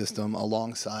health system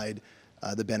alongside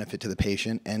the benefit to the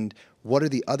patient? And what are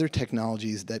the other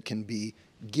technologies that can be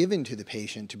given to the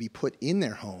patient to be put in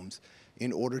their homes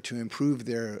in order to improve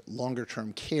their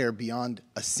longer-term care beyond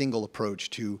a single approach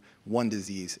to one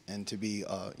disease and to be,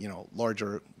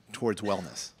 larger towards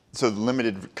wellness? So the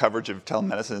limited coverage of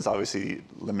telemedicine is obviously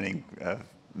limiting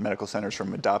medical centers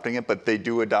from adopting it, but they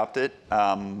do adopt it.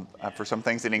 For some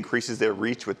things, it increases their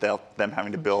reach without them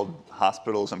having to build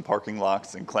hospitals and parking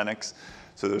lots and clinics.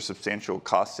 So there's substantial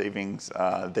cost savings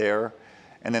there.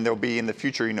 And then there'll be in the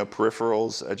future,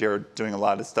 peripherals. Jared doing a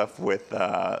lot of stuff with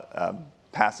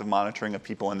passive monitoring of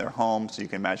people in their homes. So you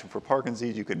can imagine for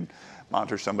Parkinson's, you can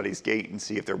monitor somebody's gait and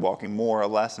see if they're walking more or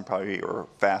less and probably or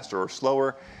faster or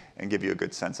slower and give you a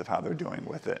good sense of how they're doing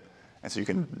with it. And so you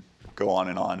can go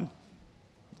on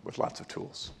with lots of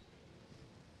tools.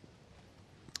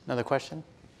 Another question?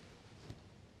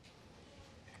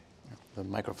 The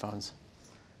microphones.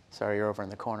 Sorry, you're over in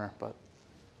the corner, but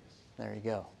there you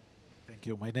go. Thank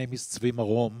you. My name is Tzvi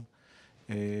Marom.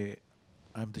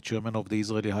 I'm the chairman of the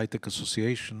Israeli High-Tech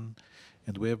Association,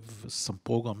 and we have some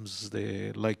programs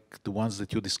like the ones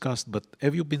that you discussed, but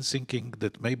have you been thinking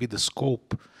that maybe the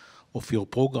scope of your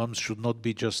programs should not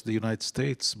be just the United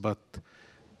States, but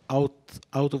out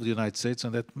of the United States,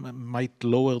 and that might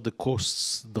lower the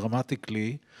costs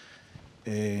dramatically?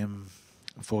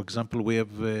 For example, we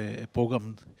have a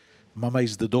program, Mama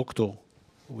is the Doctor,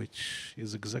 which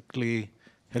is exactly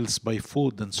health by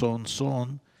food and so on and so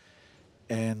on.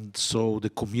 And so the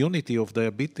community of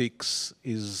diabetics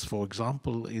is, for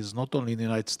example, is not only in the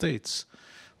United States.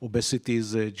 Obesity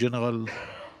is a general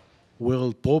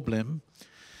world problem.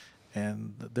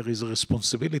 And there is a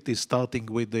responsibility starting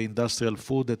with the industrial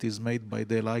food that is made by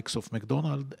the likes of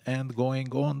McDonald's and going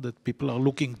on that people are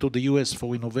looking to the US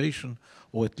for innovation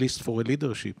or at least for a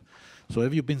leadership. So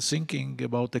have you been thinking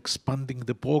about expanding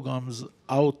the programs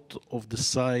out of the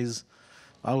size,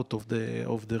 out of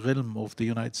the realm of the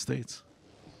United States?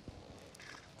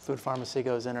 Food Pharmacy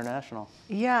goes international.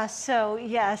 Yeah, so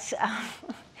yes,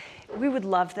 we would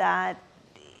love that.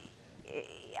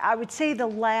 I would say the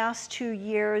last 2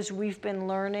 years we've been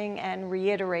learning and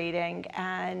reiterating,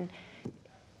 and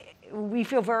we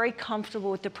feel very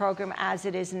comfortable with the program as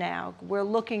it is now. We're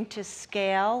looking to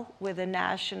scale with a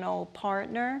national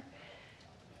partner,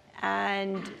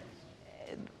 and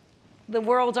the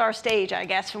world's our stage, I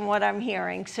guess, from what I'm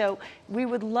hearing. So we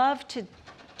would love to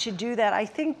do that. I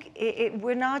think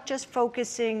we're not just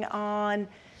focusing on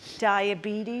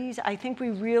diabetes. I think we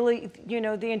really,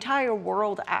 the entire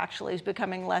world actually is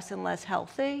becoming less and less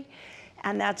healthy.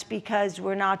 And that's because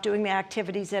we're not doing the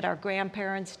activities that our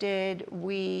grandparents did.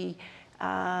 We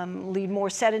lead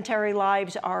more sedentary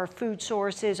lives. Our food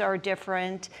sources are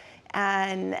different.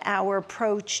 And our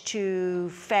approach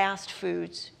to fast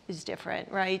foods is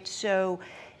different, right? So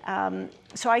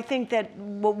I think that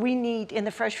what we need in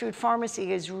the fresh food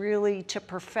pharmacy is really to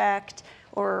perfect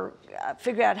or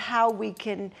figure out how we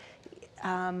can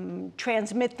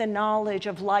transmit the knowledge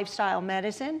of lifestyle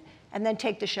medicine and then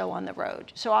take the show on the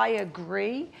road. So I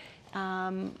agree.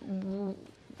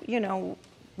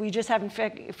 We just haven't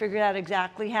figured out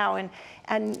exactly how.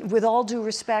 And with all due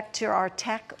respect to our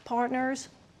tech partners,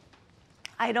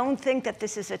 I don't think that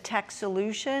this is a tech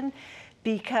solution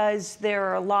because there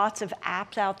are lots of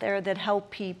apps out there that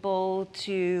help people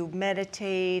to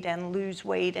meditate and lose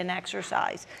weight and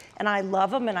exercise. And I love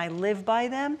them and I live by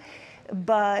them.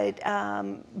 But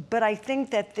I think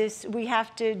that we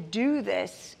have to do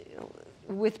this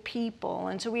with people.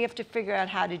 And so we have to figure out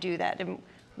how to do that. And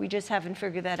we just haven't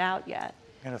figured that out yet.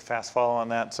 And a fast follow on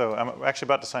that. So I'm actually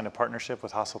about to sign a partnership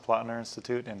with Hasso-Plattner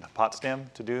Institute in Potsdam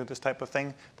to do this type of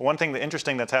thing. But one thing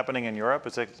interesting that's happening in Europe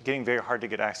is it's getting very hard to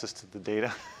get access to the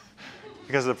data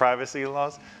because of the privacy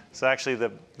laws. So actually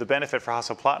the benefit for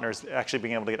Hasso-Plattner is actually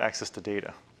being able to get access to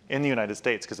data in the United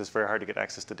States, because it's very hard to get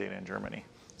access to data in Germany.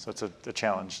 So it's a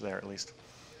challenge there at least.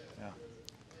 Yeah.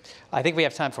 I think we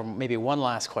have time for maybe one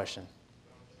last question.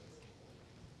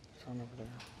 Over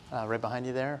there. Right behind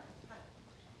you there.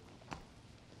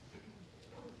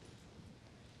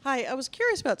 Hi, I was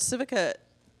curious about Civica.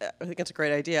 I think it's a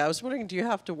great idea. I was wondering, do you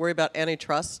have to worry about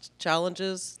antitrust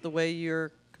challenges the way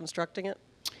you're constructing it?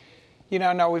 You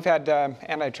know, no, we've had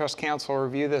antitrust counsel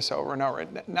review this over and over.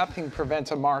 Nothing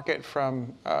prevents a market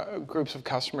from groups of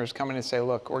customers coming and say,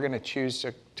 look, we're going to choose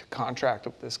to contract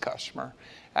with this customer.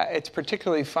 It's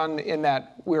particularly fun in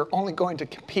that we're only going to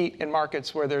compete in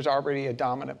markets where there's already a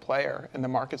dominant player and the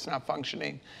market's not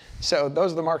functioning. So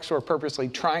those are the markets we're purposely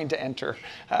trying to enter.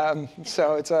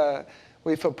 So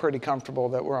we feel pretty comfortable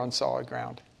that we're on solid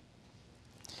ground.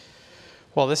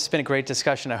 Well, this has been a great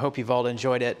discussion. I hope you've all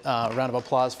enjoyed it. A round of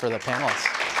applause for the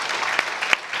panelists.